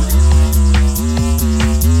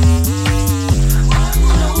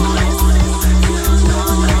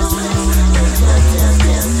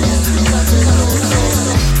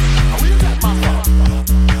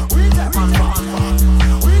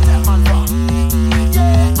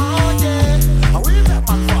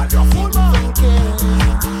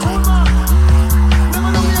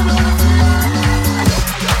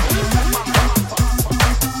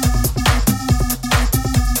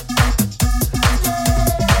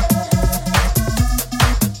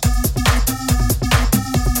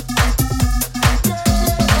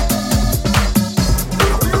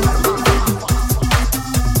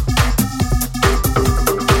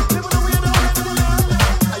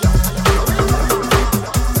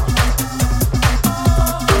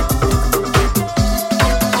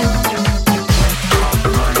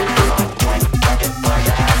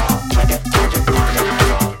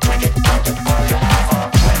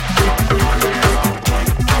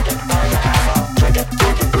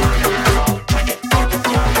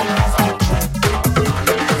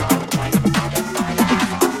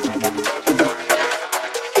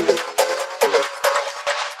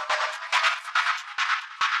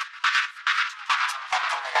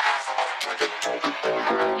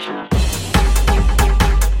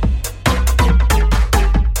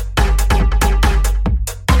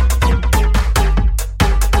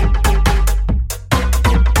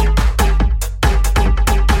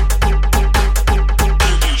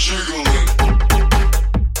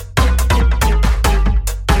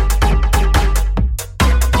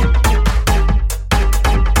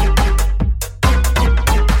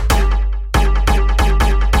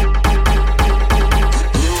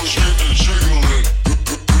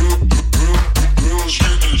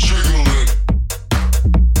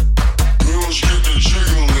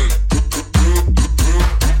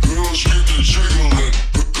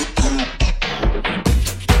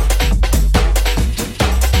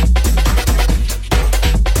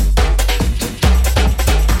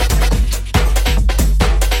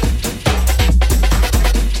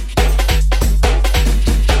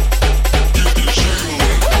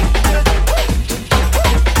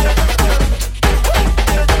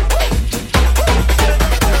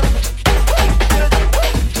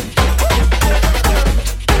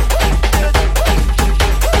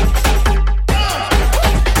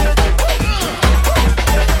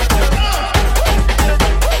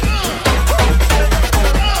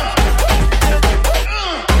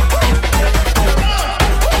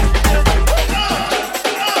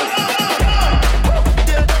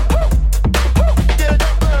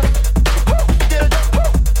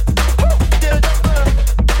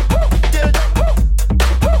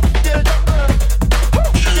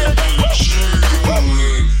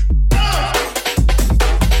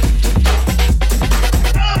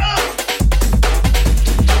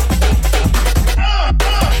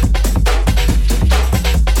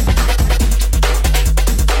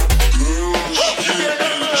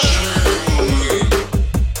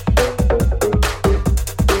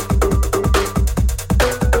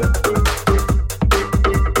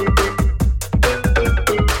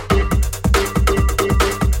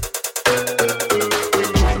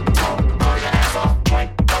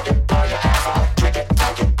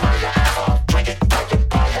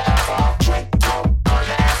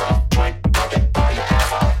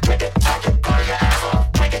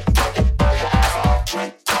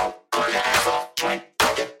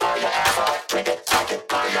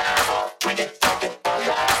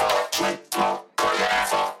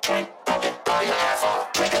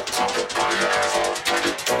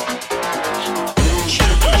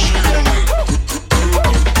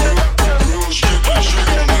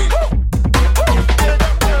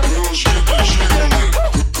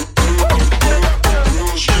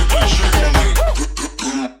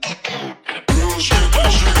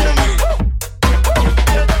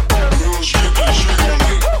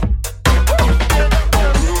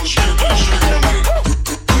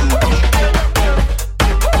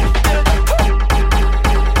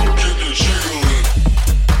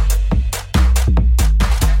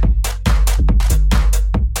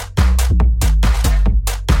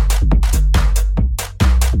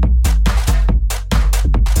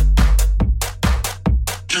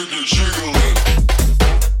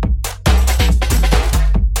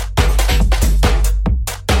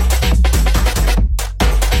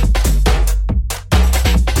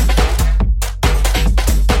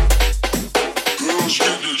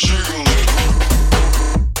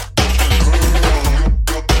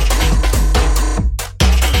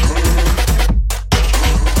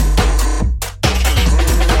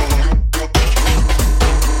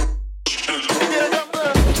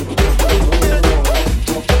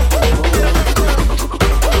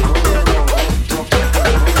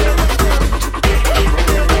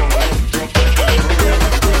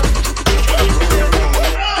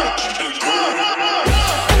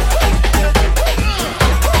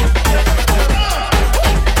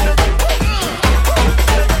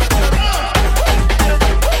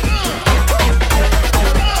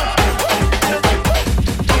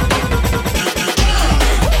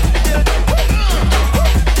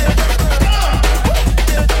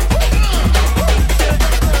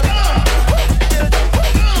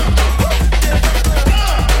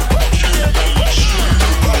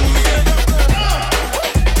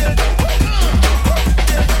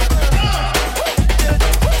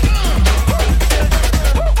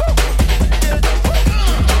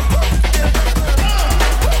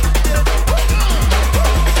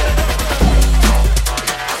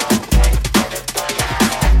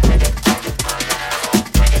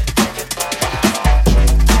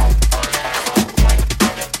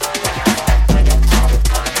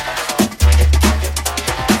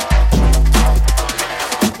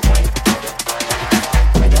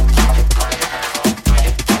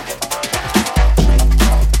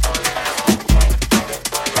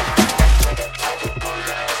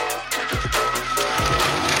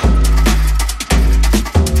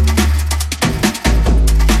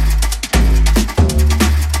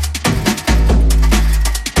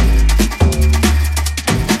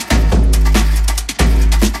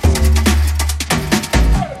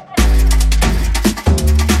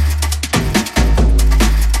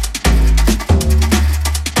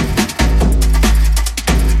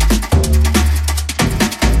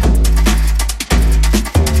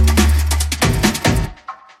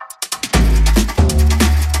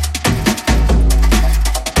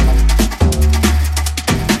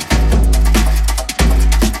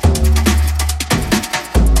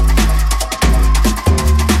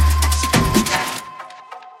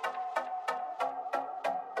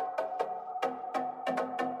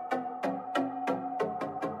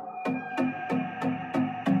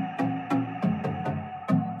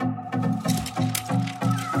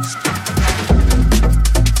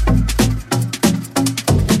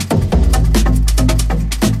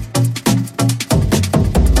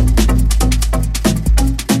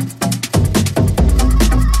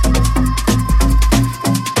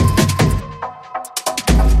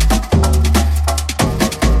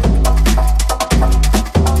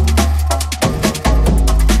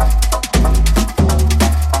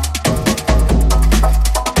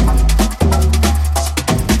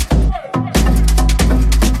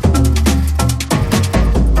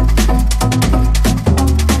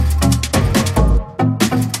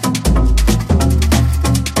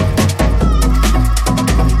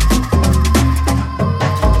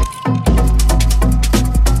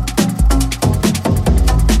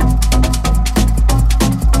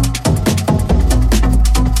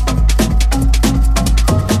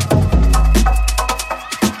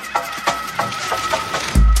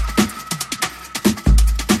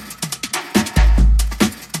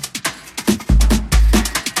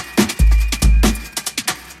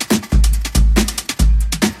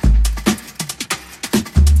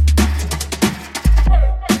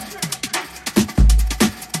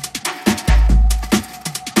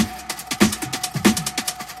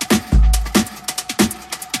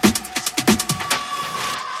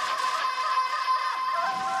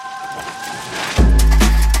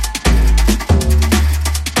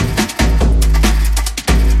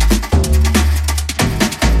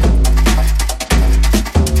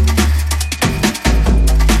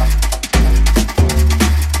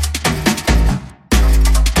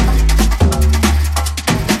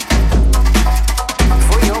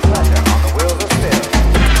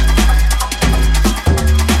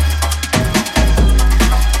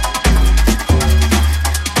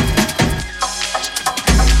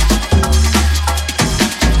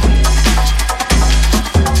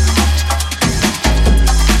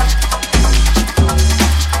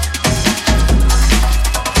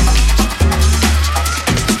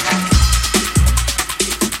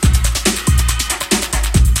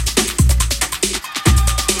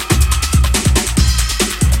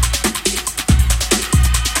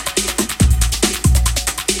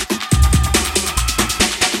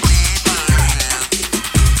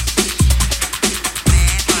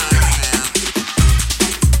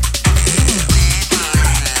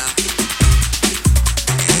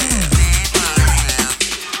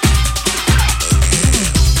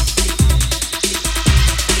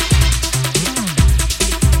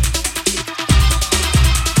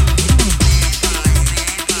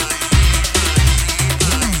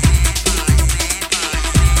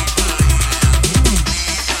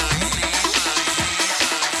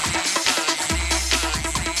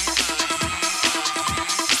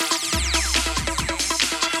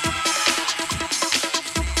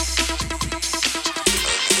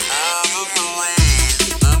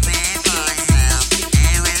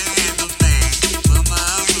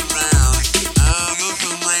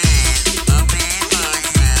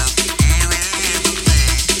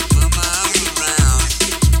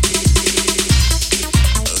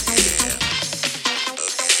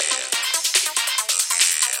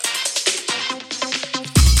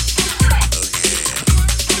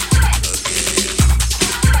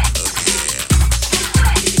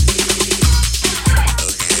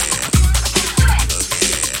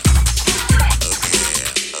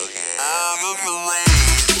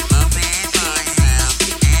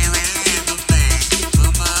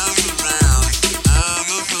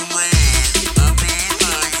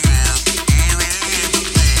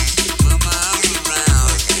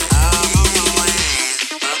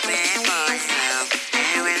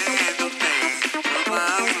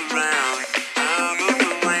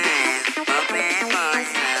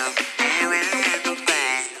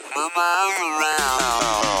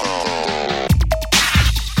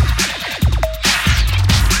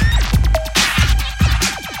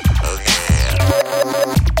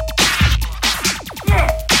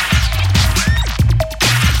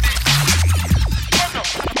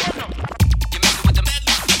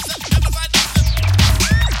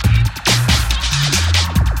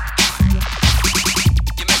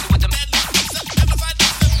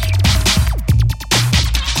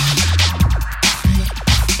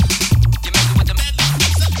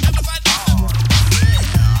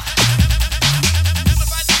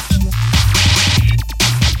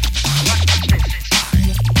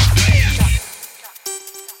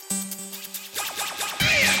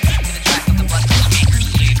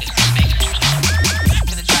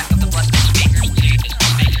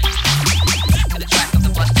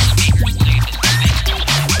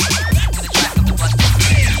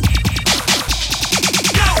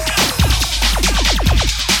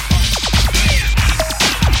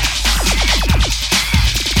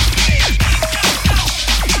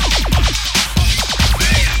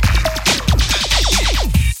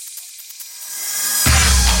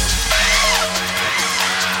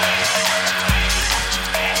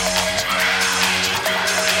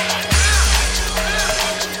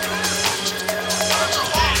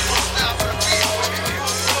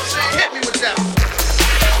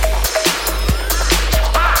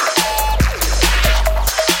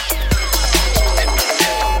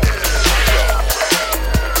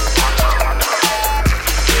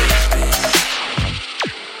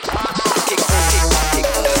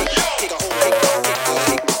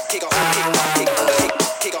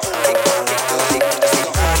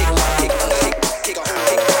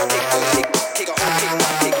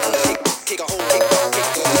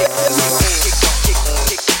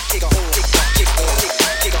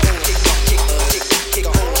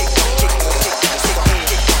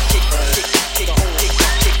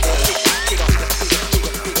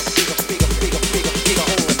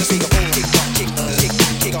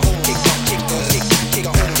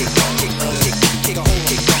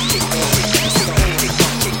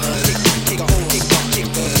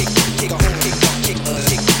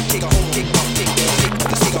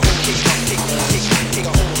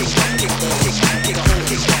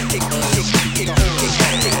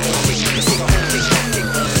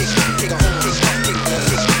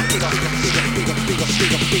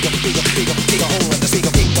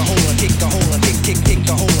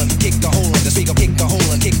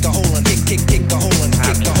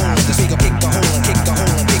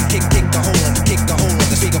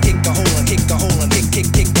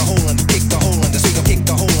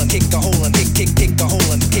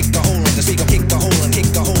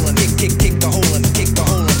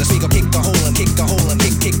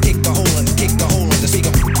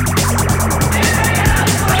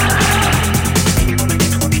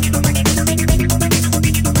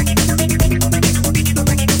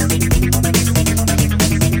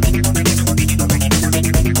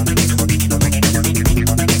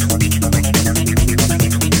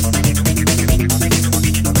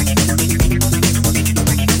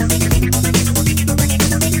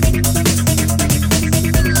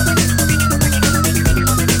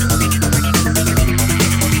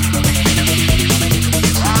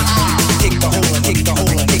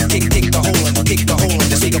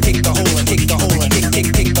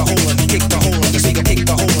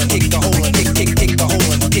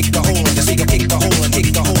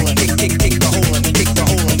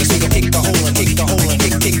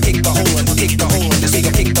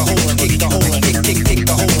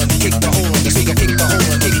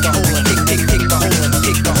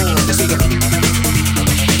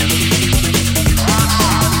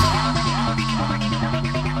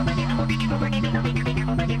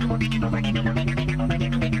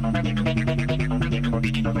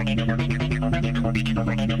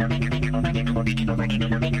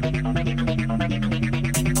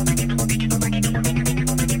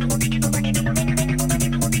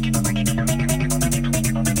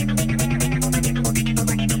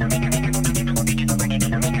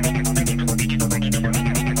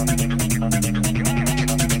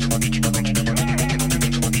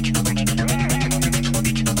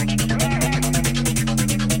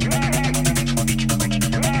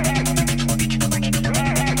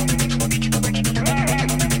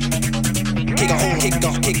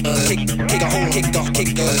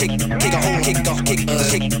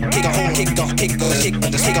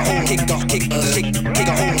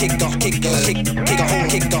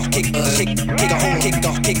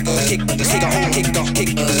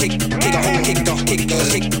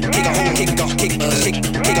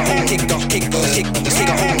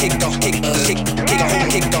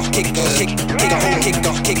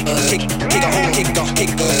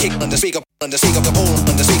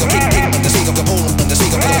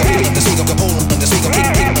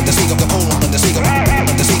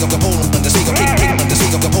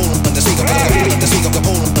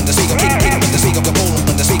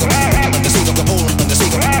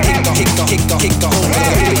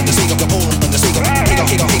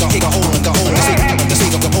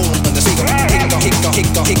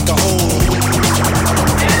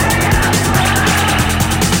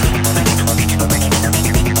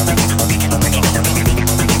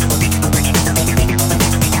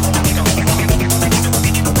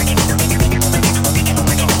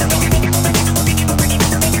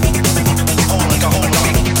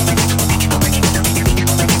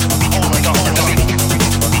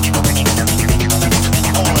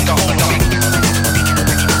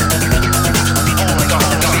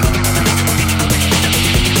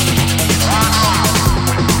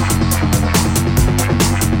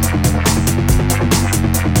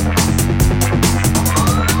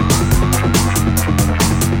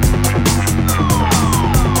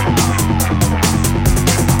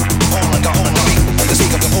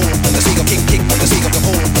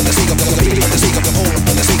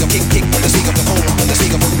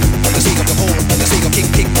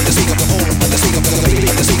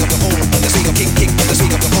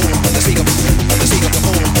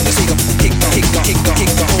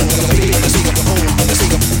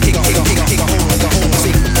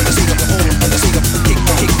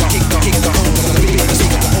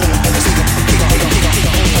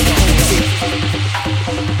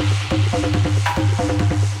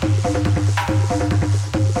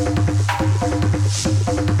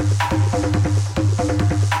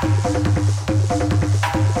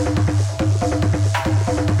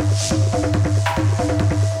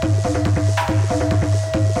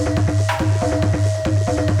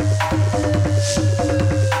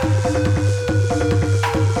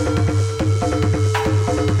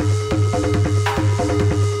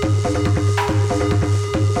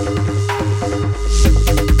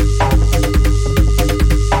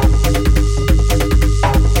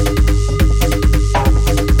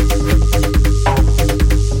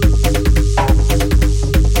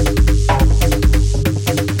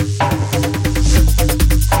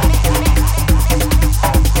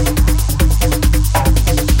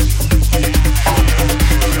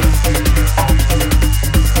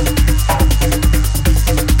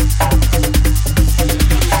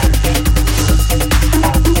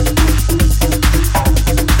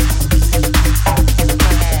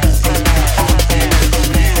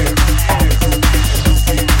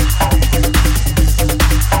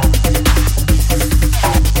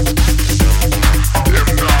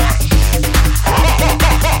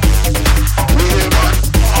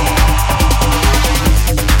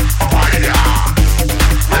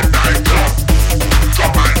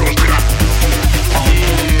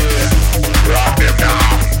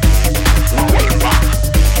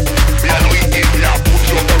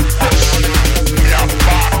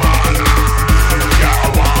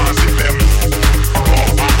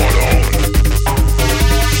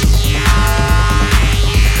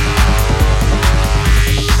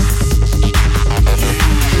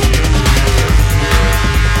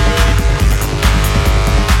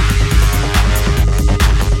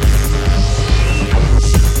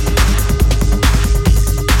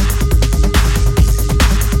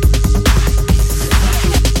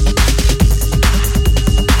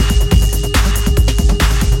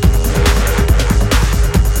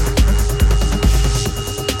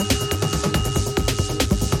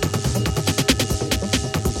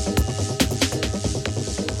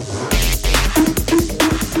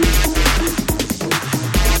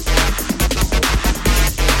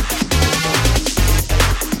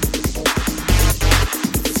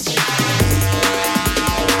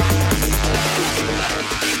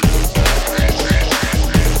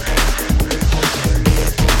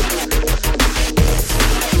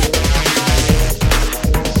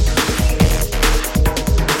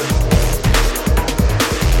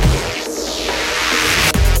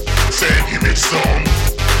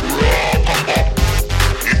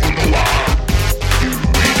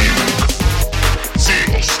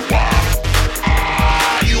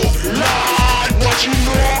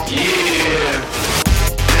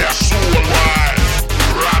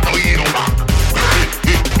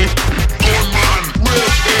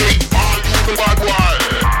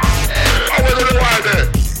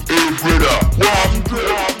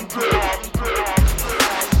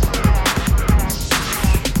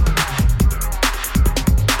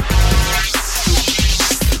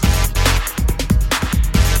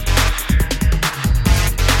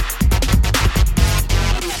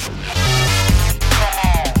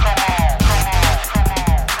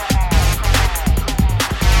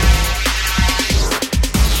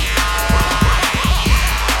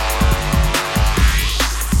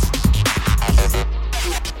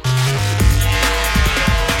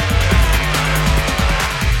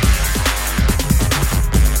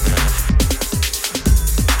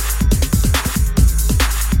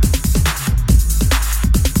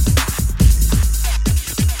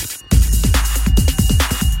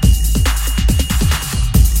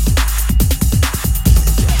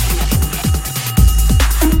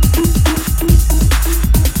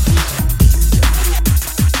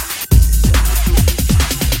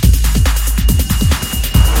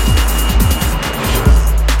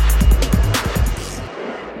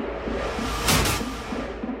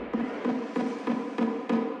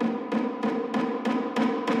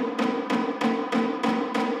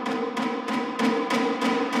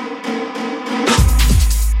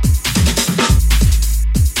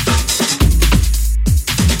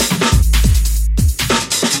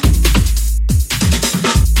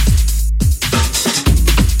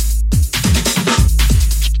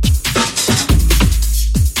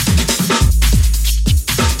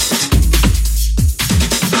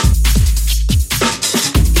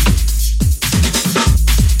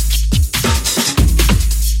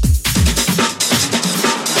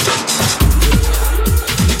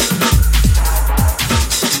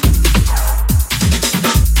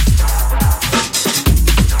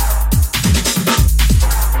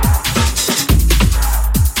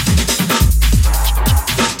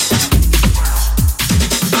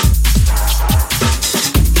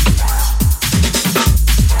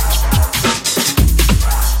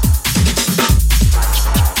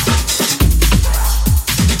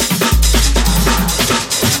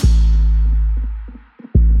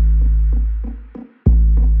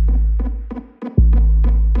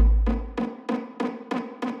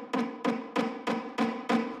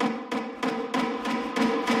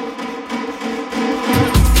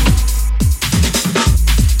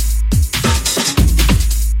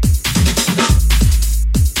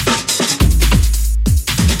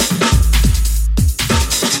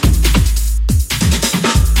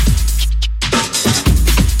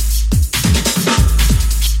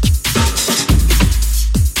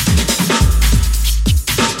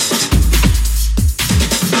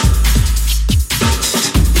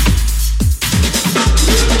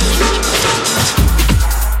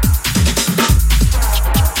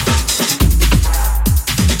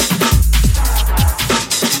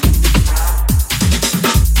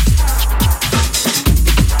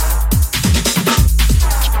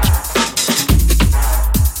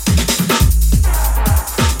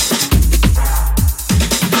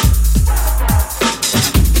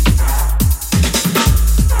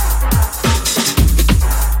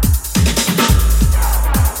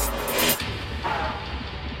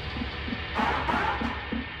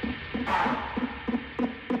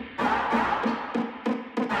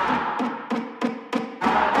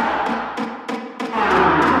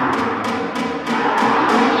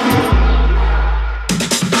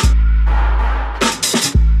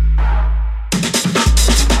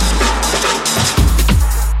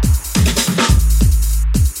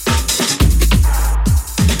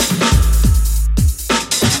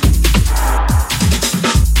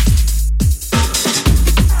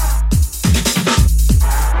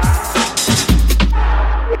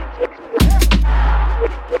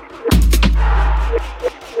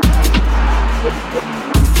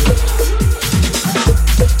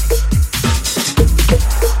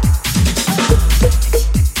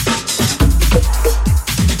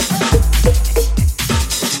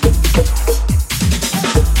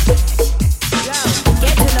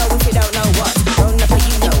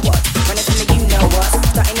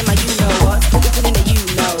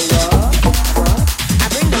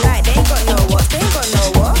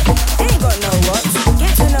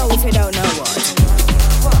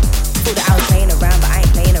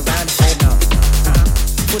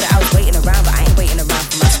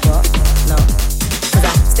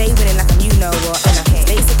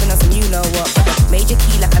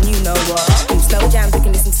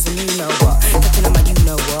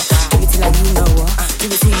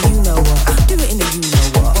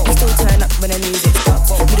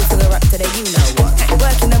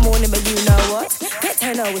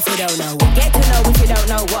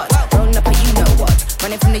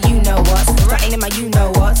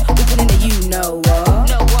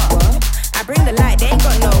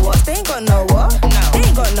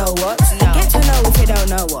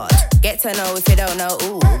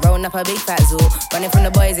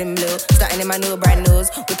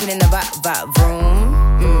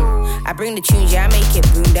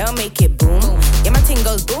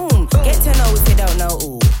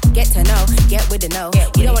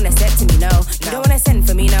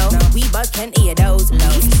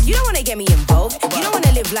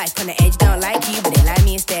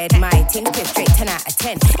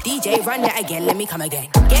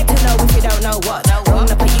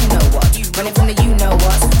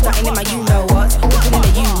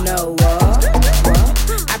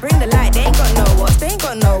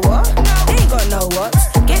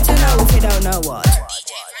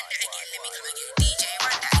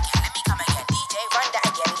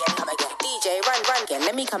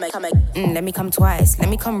 Let me come twice. Let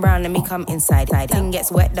me come round, let me come inside. Thing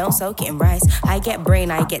gets wet, don't soak it in rice. I get brain,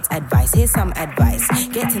 I get advice. Here's some advice.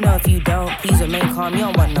 Get to know if you don't. Please remain calm, you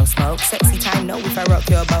don't want no smoke. Sexy time, no, if I rock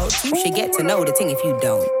your boat. You should get to know the thing if you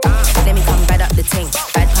don't. Let me come bad up the ting.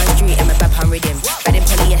 Bad country and my bad pan rhythm. Bad in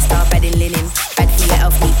polyester, bad in linen. Bad for your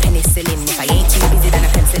elf, need penicillin. If I ain't too busy, then I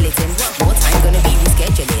pencil it in. More time gonna be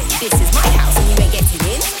rescheduling. This is my house and you ain't getting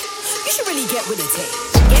in. You should really get with the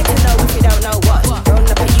ting. Get to know if you don't know what. Roll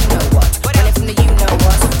up and you know what. Running from the you know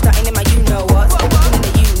what. Starting in my you know what. Looking in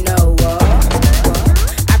the you know what.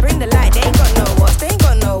 I bring the light, they ain't got no what. They ain't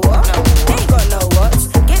got no what. They ain't got no what.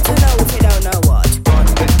 Get to know if you don't know what.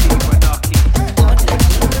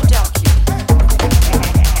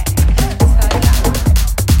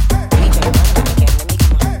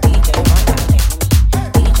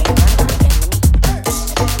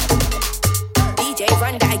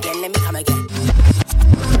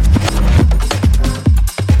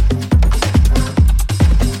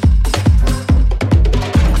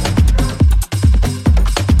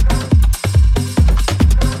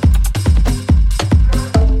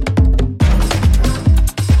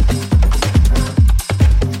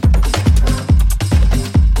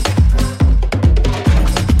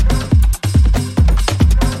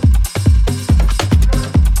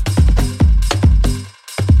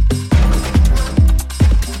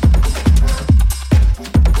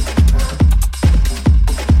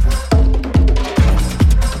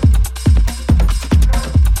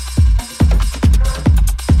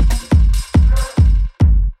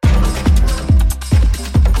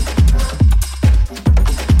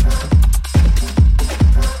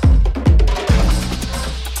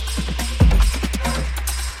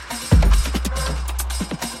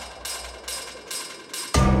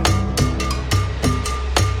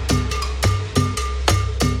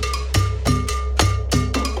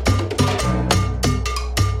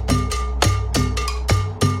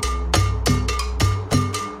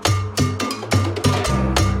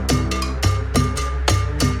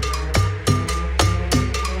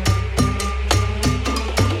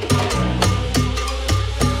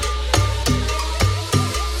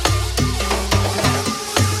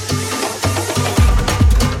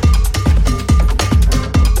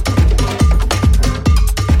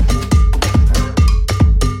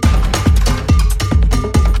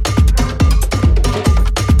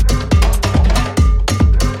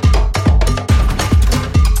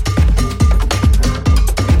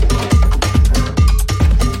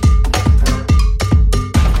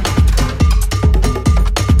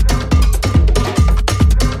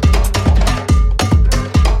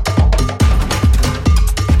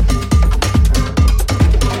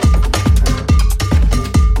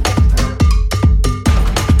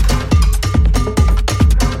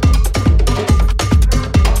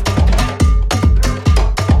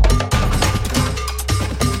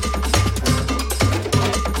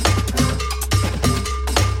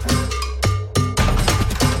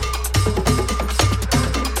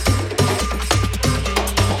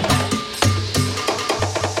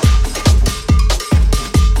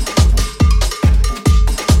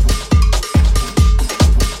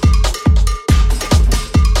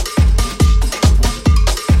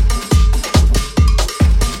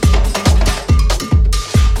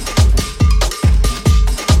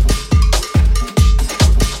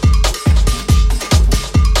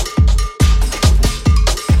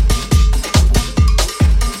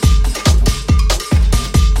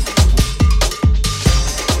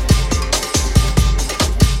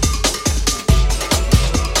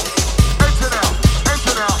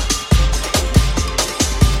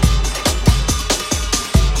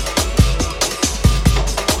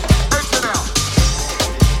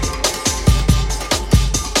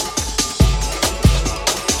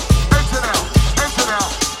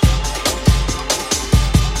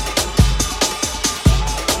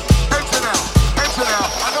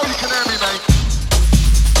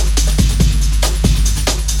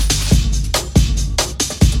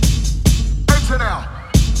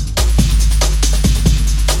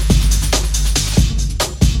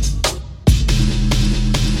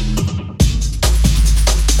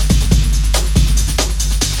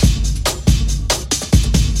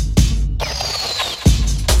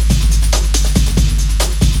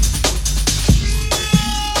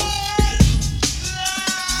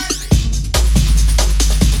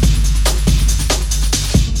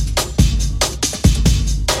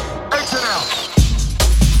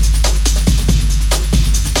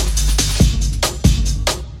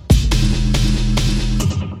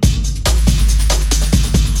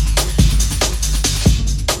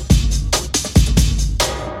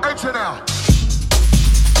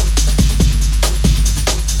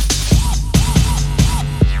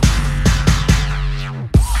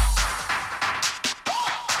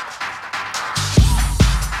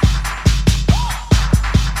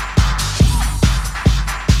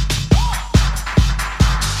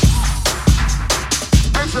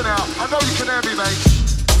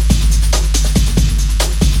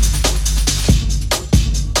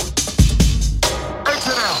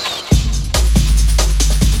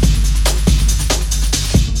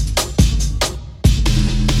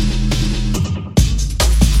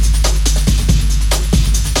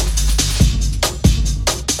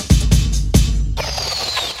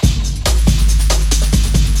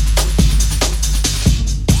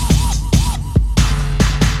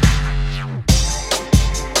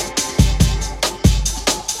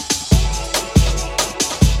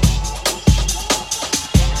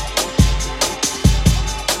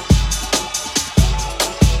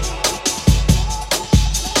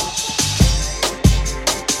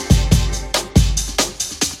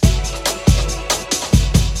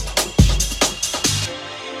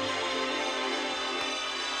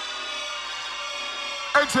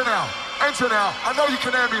 Enter now. Enter now. I know you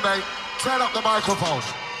can hear me, mate. Turn up the microphone.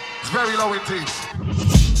 It's very low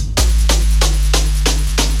indeed.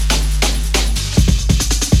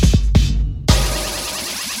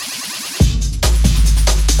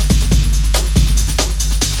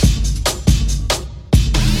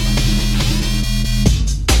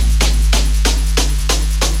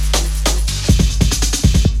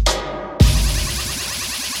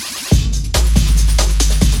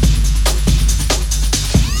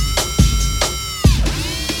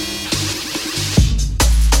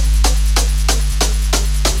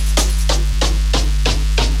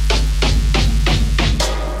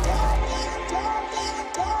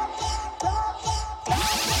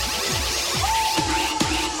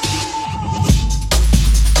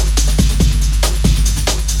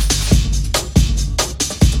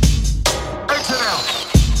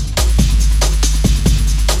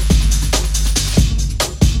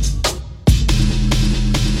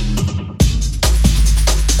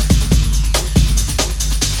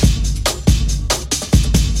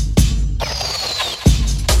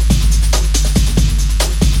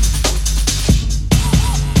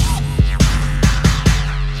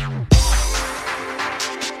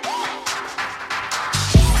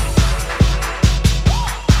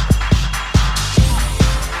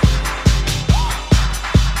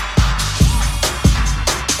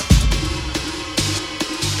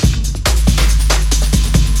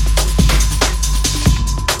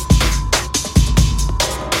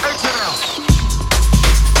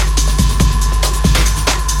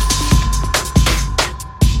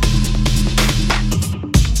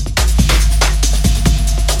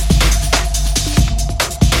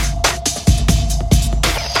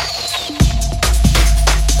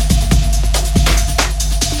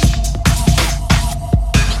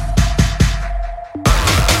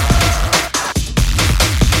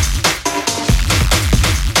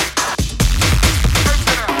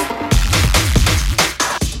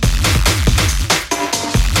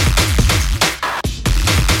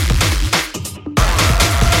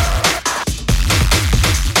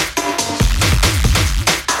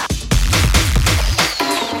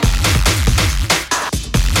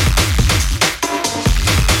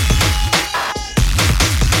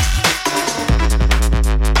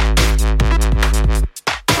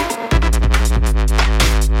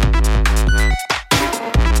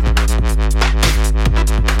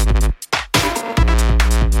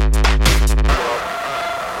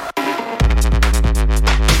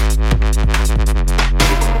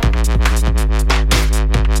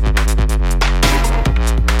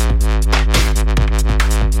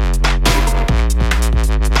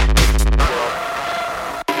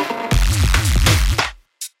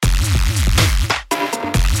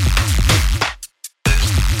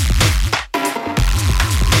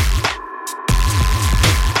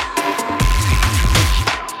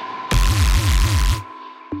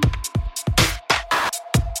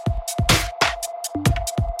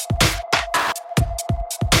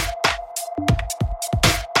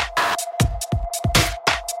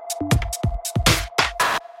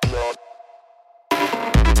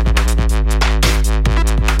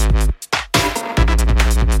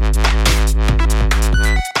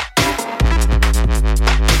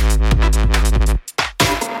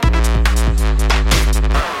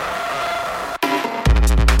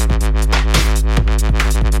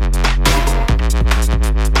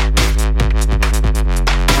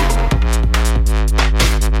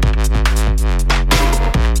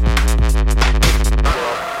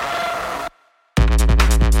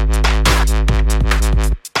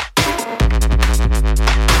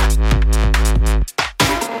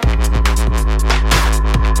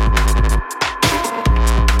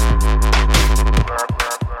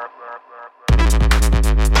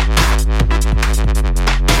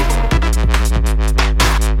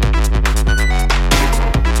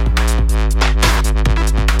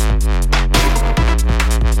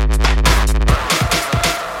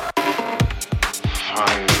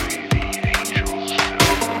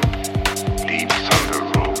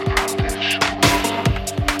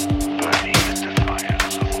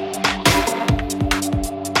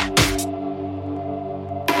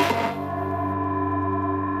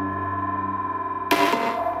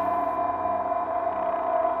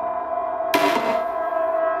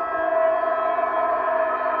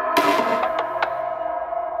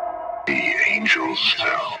 angels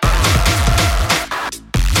tell.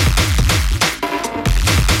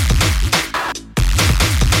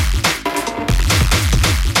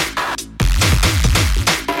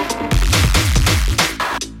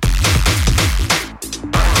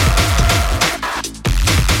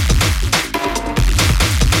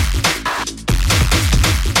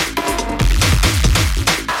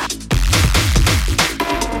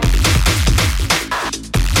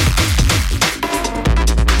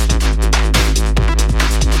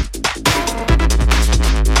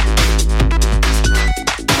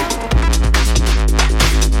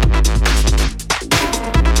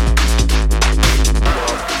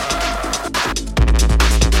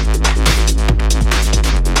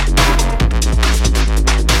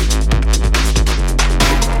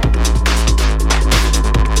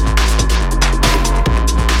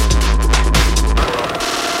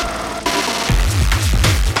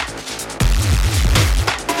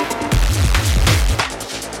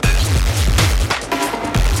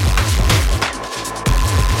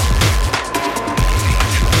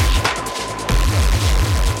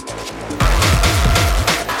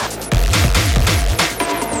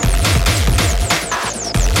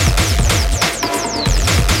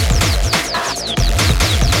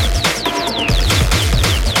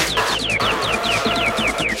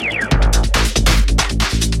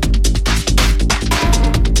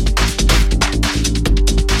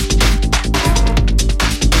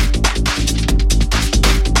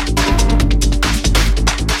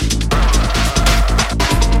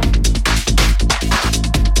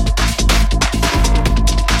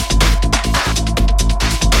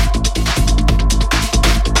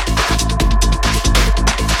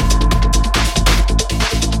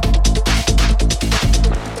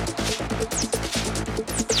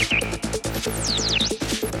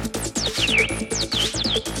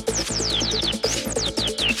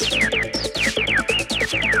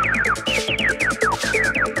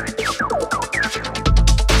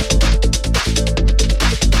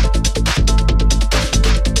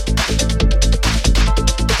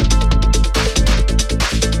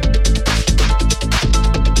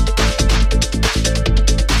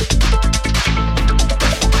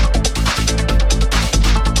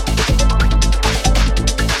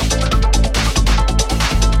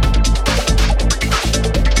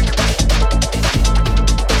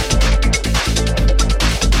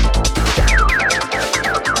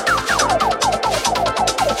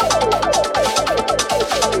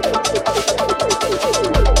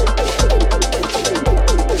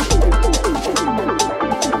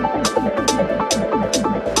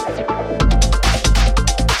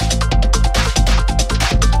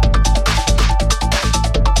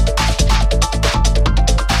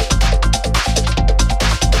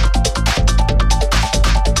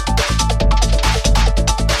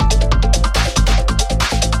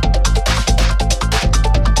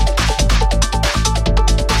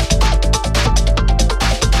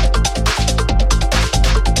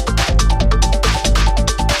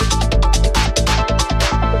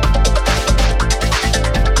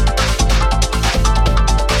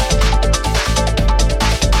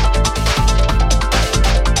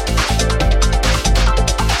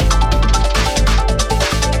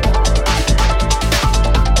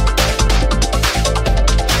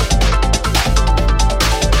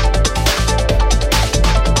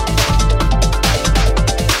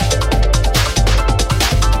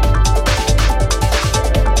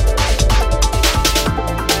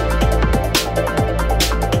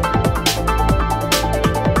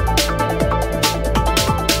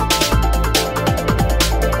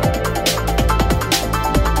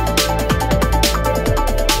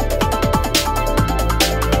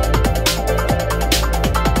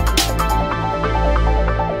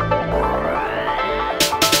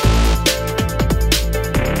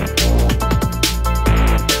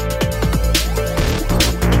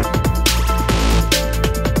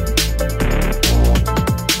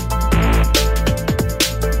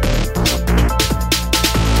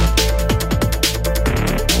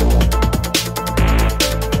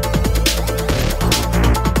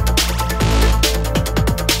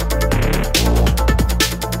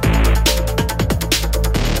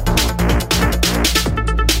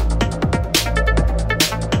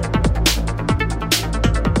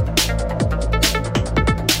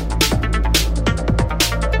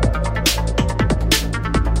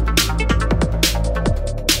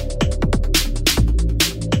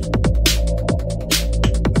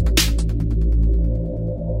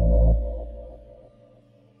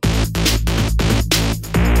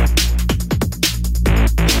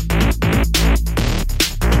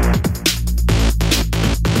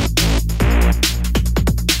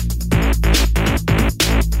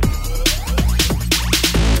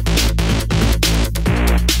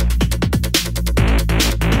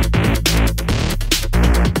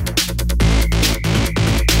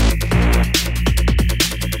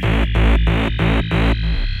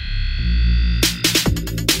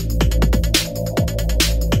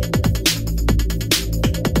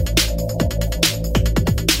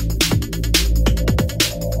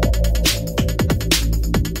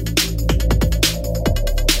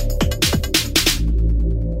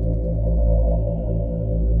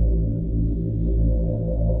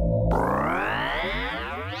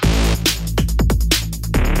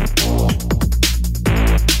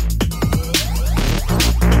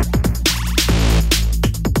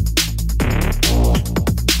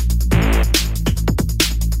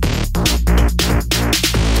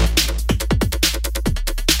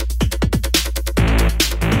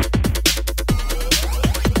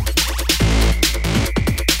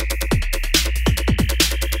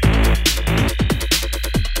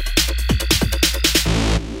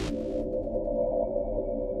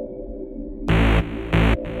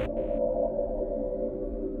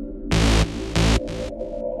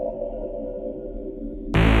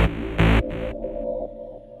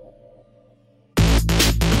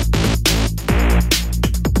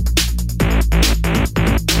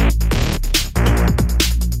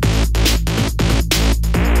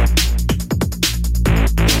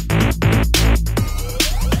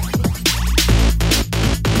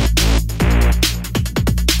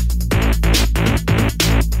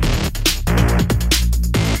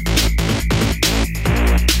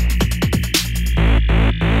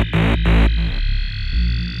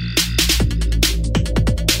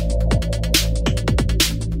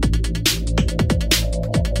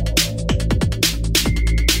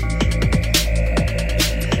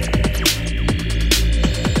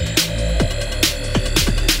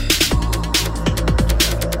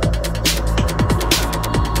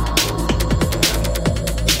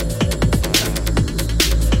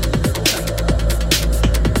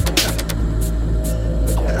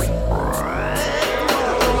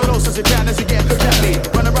 as you can as you get. Look at me,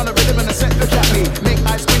 run around the rhythm and the set. Look at me, make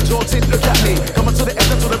eyes squint your tint. Look at me, coming to the edge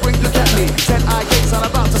to the brink. Look at me, 10 eye gates are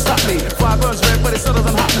about to stop me. 5 burns red, but it still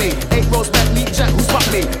doesn't hot me. 8 rows back, neat jack, who's fuck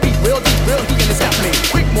me? Beat real deep, real he and it's got me.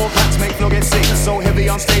 Quick, more packs make flow get sick. So heavy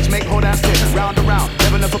on stage, make whole dance tip. Round and round,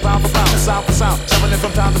 leveling for pound, sound for sound, traveling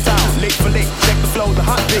from town to town, lick for lick. Check the flow, the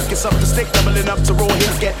hot dick, it's up to stick, doubling up to raw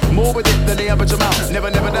hits. Get more with it than the average amount. Never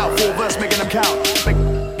doubt, full verse making them count.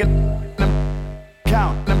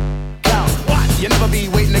 Count. What? You never be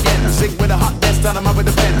waiting again. Sick with a hot desk, done 'em up with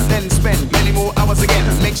a pen. Then spend many more hours again.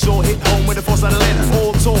 Make sure hit home with the force out of lens.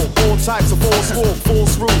 All talk, all types of force walk,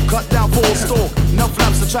 force through, cut down, force stalk. No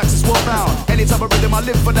flaps, the tracks is well bound. Any type of rhythm, I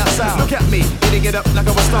live for that sound. Look at me, hitting it up like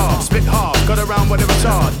I'm a star. Spit hard, cut around whatever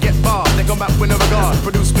charge. Get barred, then come back with no regard.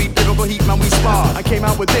 Produce speed, biblical heat, man, we spar. I came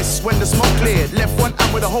out with this when the smoke cleared. Left one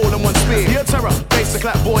hand with a hole and one spear. Pure terror, face the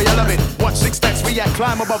clap, boy, I love it. Watch 6 stacks, react,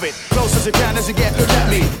 climb above it. Close as you can as you get. Look at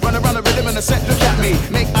me, run around the rhythm and the set. Look at me,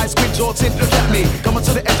 make eyes squint your tint. Look at me, coming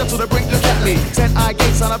to the edge up to the brink. Look at me, 10 eye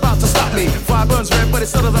gates are about to stop me. 5 burns red, but it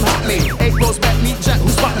still doesn't hot me. 8 rows back, neat jack,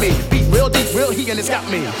 who's fuck me? Beat real deep, real heat, and it's got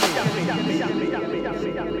me.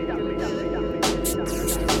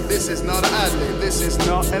 This is not an ad-lib, this is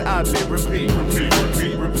not an ad-lib. Repeat.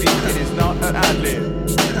 It is not an ad-lib.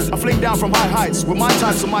 I fling down from high heights with my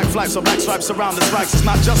types of mic flights. So black stripes around the strikes. It's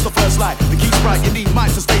not just the first light. The key's bright, you need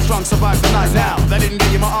mic to stay strong, survive the night. Now, that didn't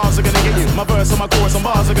get you, my R's are gonna get you. My verse and my chorus and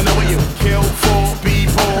bars are gonna win you. Kill, fall, be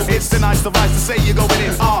poor. It's the nice device to say you're going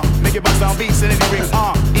in. Make it bounce down beats in any ring.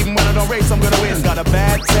 Even when I don't race, I'm gonna win. Got a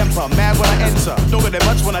bad temper, mad when I enter. Don't get that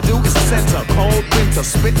much when I do, it's the center. Cold winter,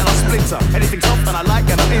 spit and I splinter. Anything tough and I like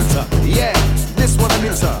and I'm into. Yeah, this one I'm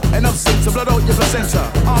into. Enough sin to blood out your placenta.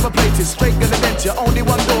 Armor plated, straight gonna dent you. Only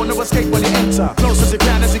one door, no escape when you enter. Close as you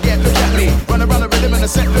can as you get, look at me. Run around the rhythm and the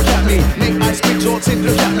set, look at me. Make eyes squint your tint,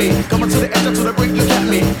 look at me. Coming to the edge up to the brink, look at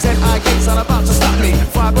me. 10 eye gates are about to stop me.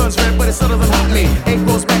 5 burns red, but it still doesn't hot me. 8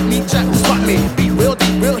 rows back, neat jack, who's fuck me? Beat real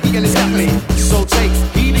deep, real heat, and it's got me. So take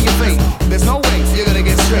heed of your fate. There's no way you're gonna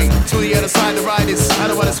get straight to the other side to ride this. How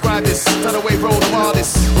do I describe this? Tell the way roll the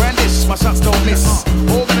wildest. Brandish, my shots don't miss.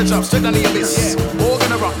 All gonna drop straight down the abyss. All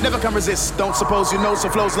gonna rock, never can resist. Don't suppose you know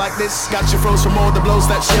some flows like this. Got you froze from all the blows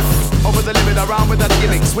that shift. Over the limit, around without a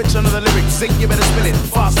gimmick. Switch under the lyrics, zinc, you better spill it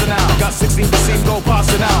faster now. Got 16 to seam, go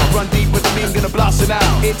past it now. Run deep with the beam, gonna blast it now.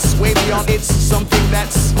 It's way beyond, it's something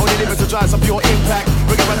that's only limit to drive some pure impact.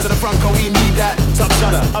 Bring it right to the front, go, we need that. Top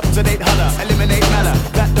shutter, up to date hutter, eliminate matter.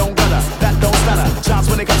 That don't gutter, that don't stutter. Chance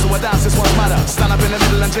when it comes to a dance, this one's matter. Stand up in the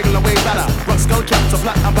middle and jiggle away better. Rock skull cap to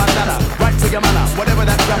flat and bandana. Right to your manner, whatever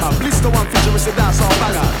that grammar. Blister one futuristic dance all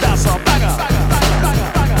banger, dance all banger.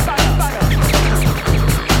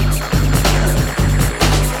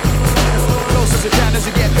 Close as you can as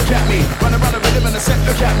you get, look at me. Run around the rhythm and the set,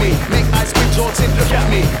 look at me. Make eyes squint your tint, look at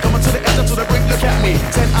me. Coming to the edge up to the brink, look at me.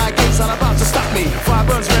 10 eye gates are about to stop me. 5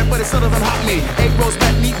 burns red, but it still doesn't hot me. 8 rows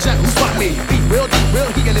back, neat jack, who's fuck me? Beat real deep,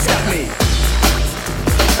 real heat, and it's got me.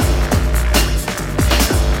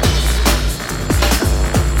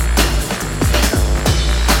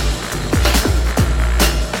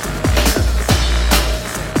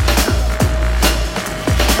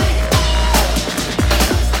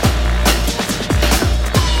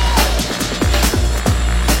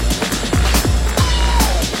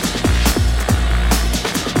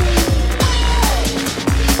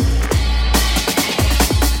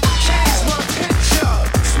 Catch my picture,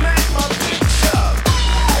 smack my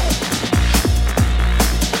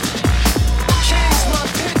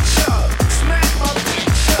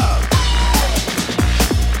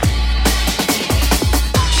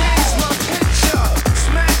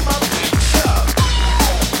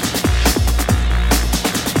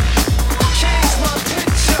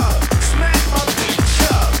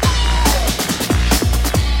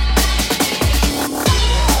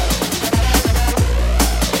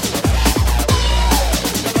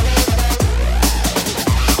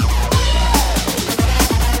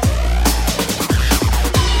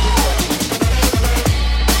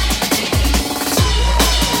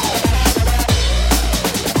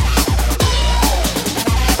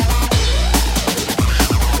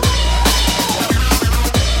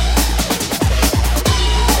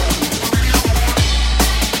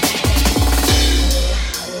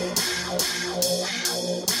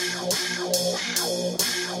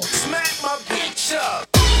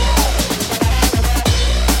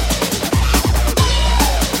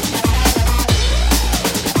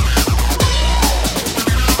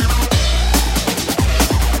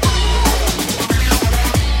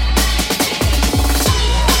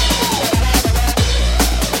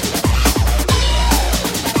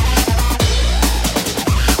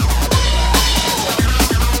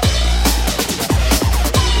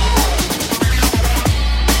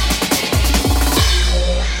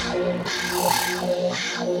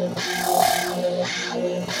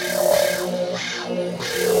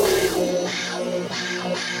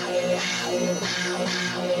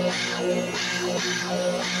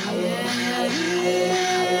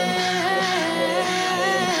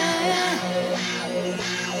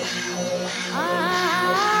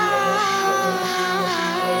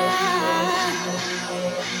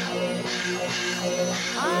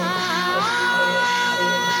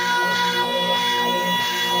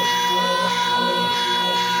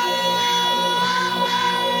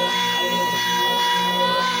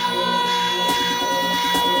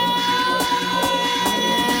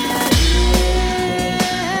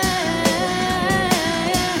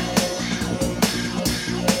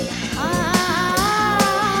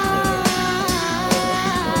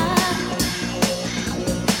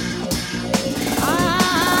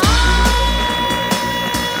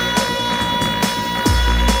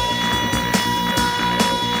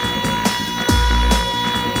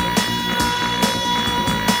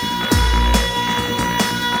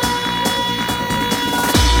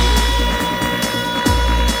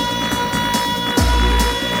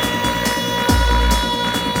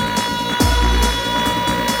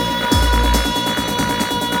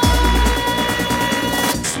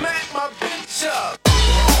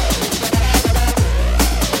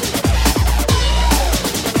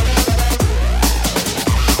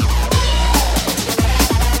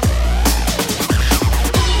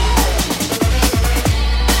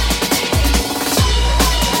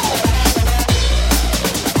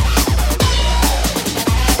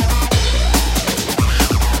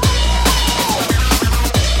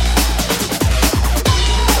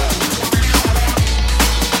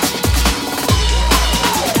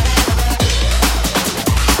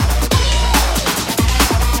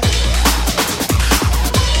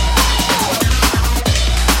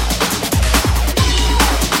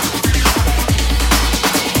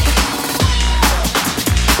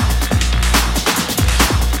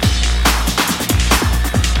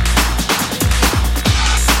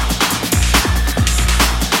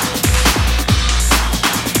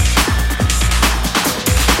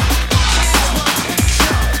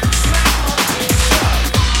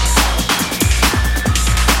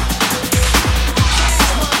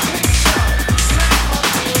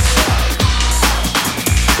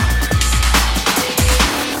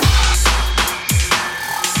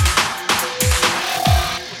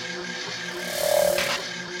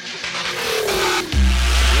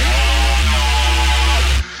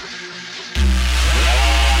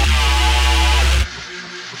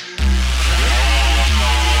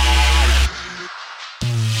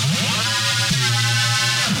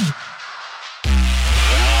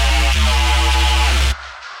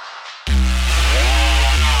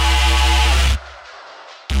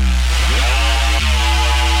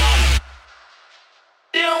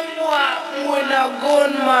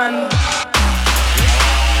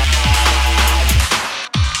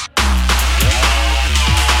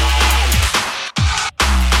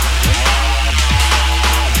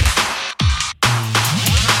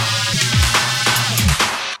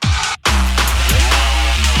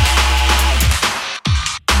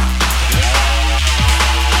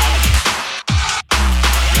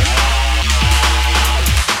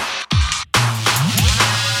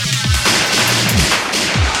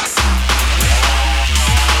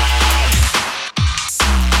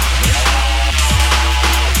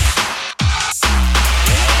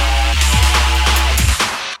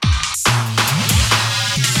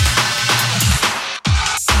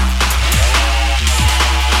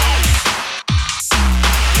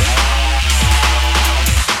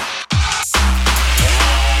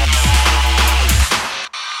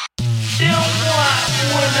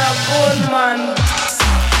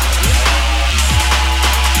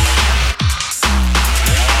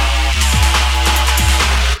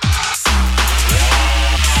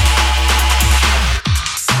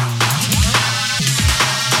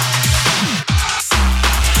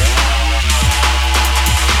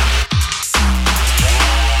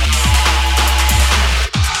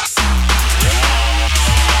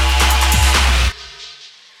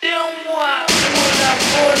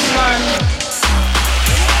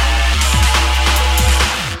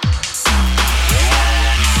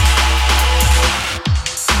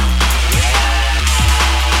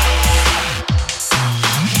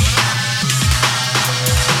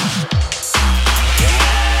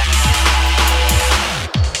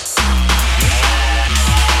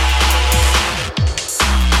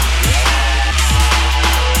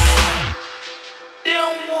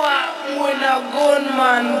When a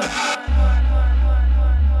gunman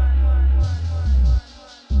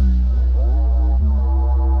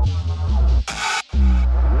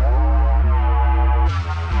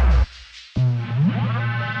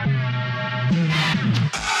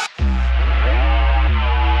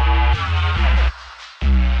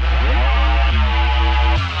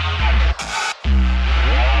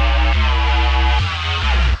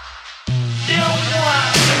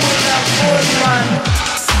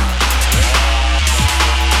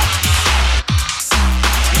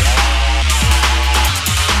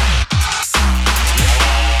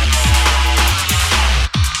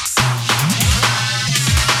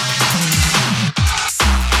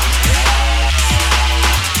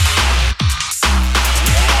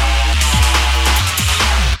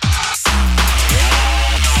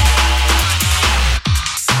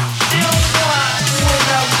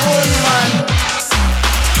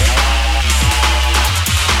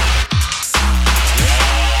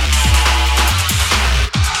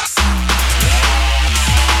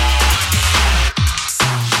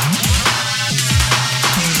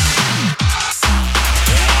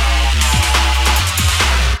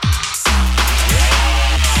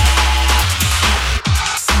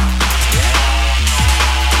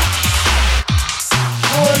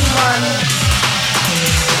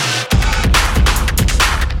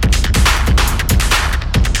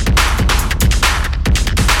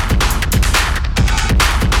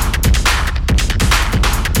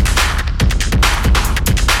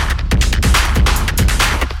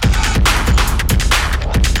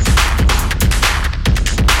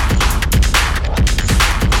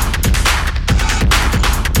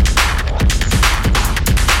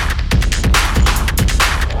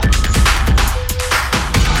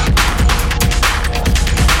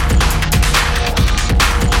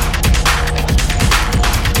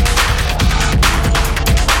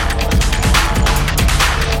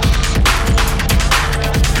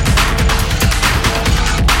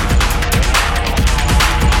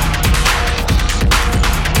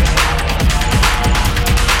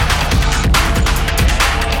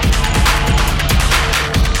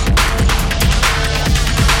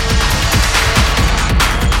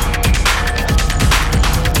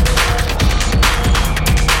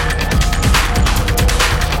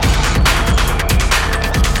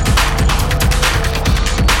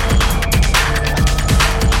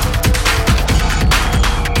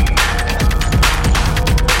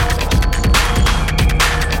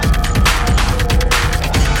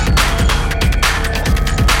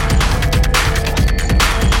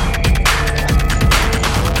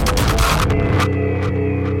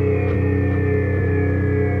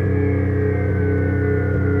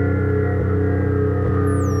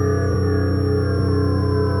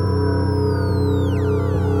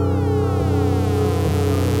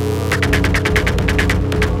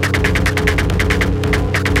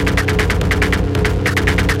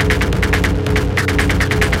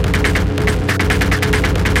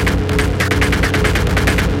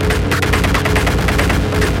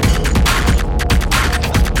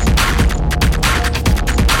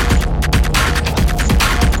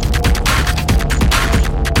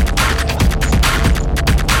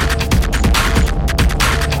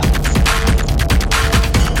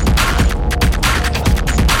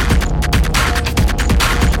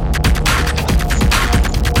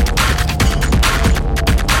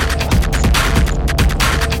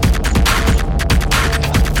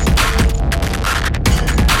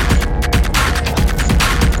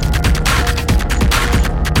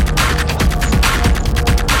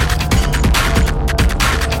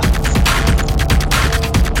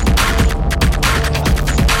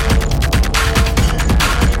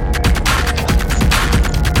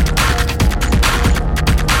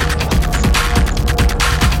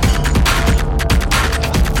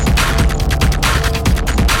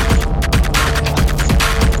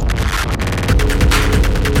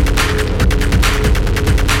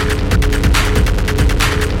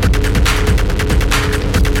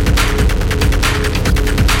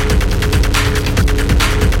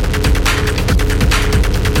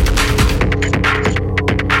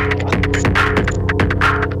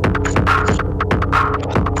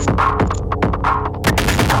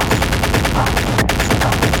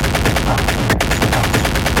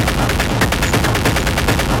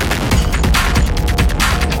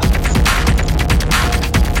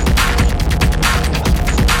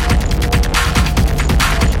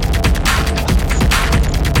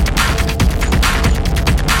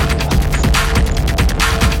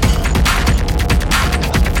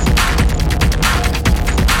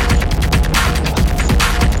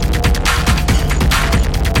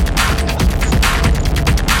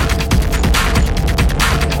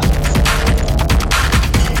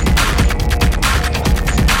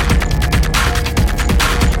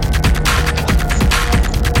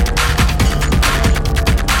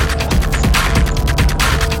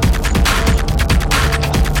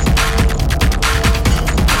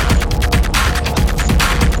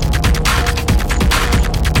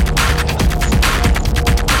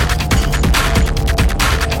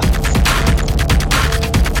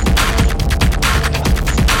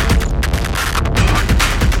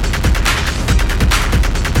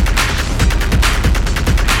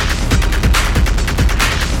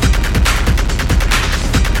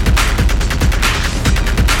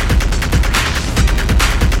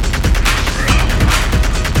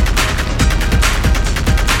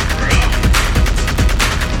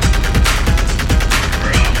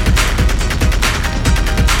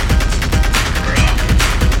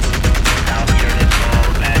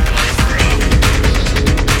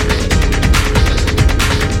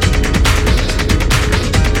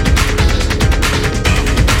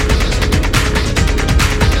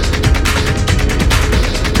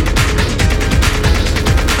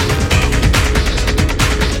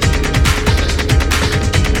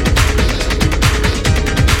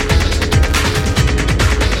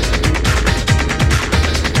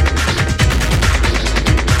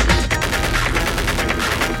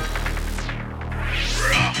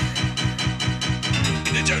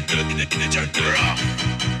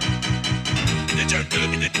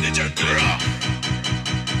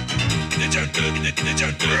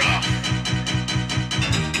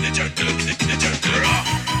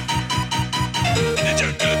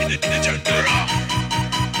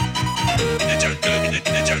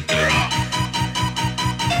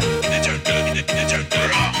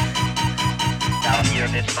Down here,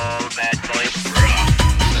 this old bad boy.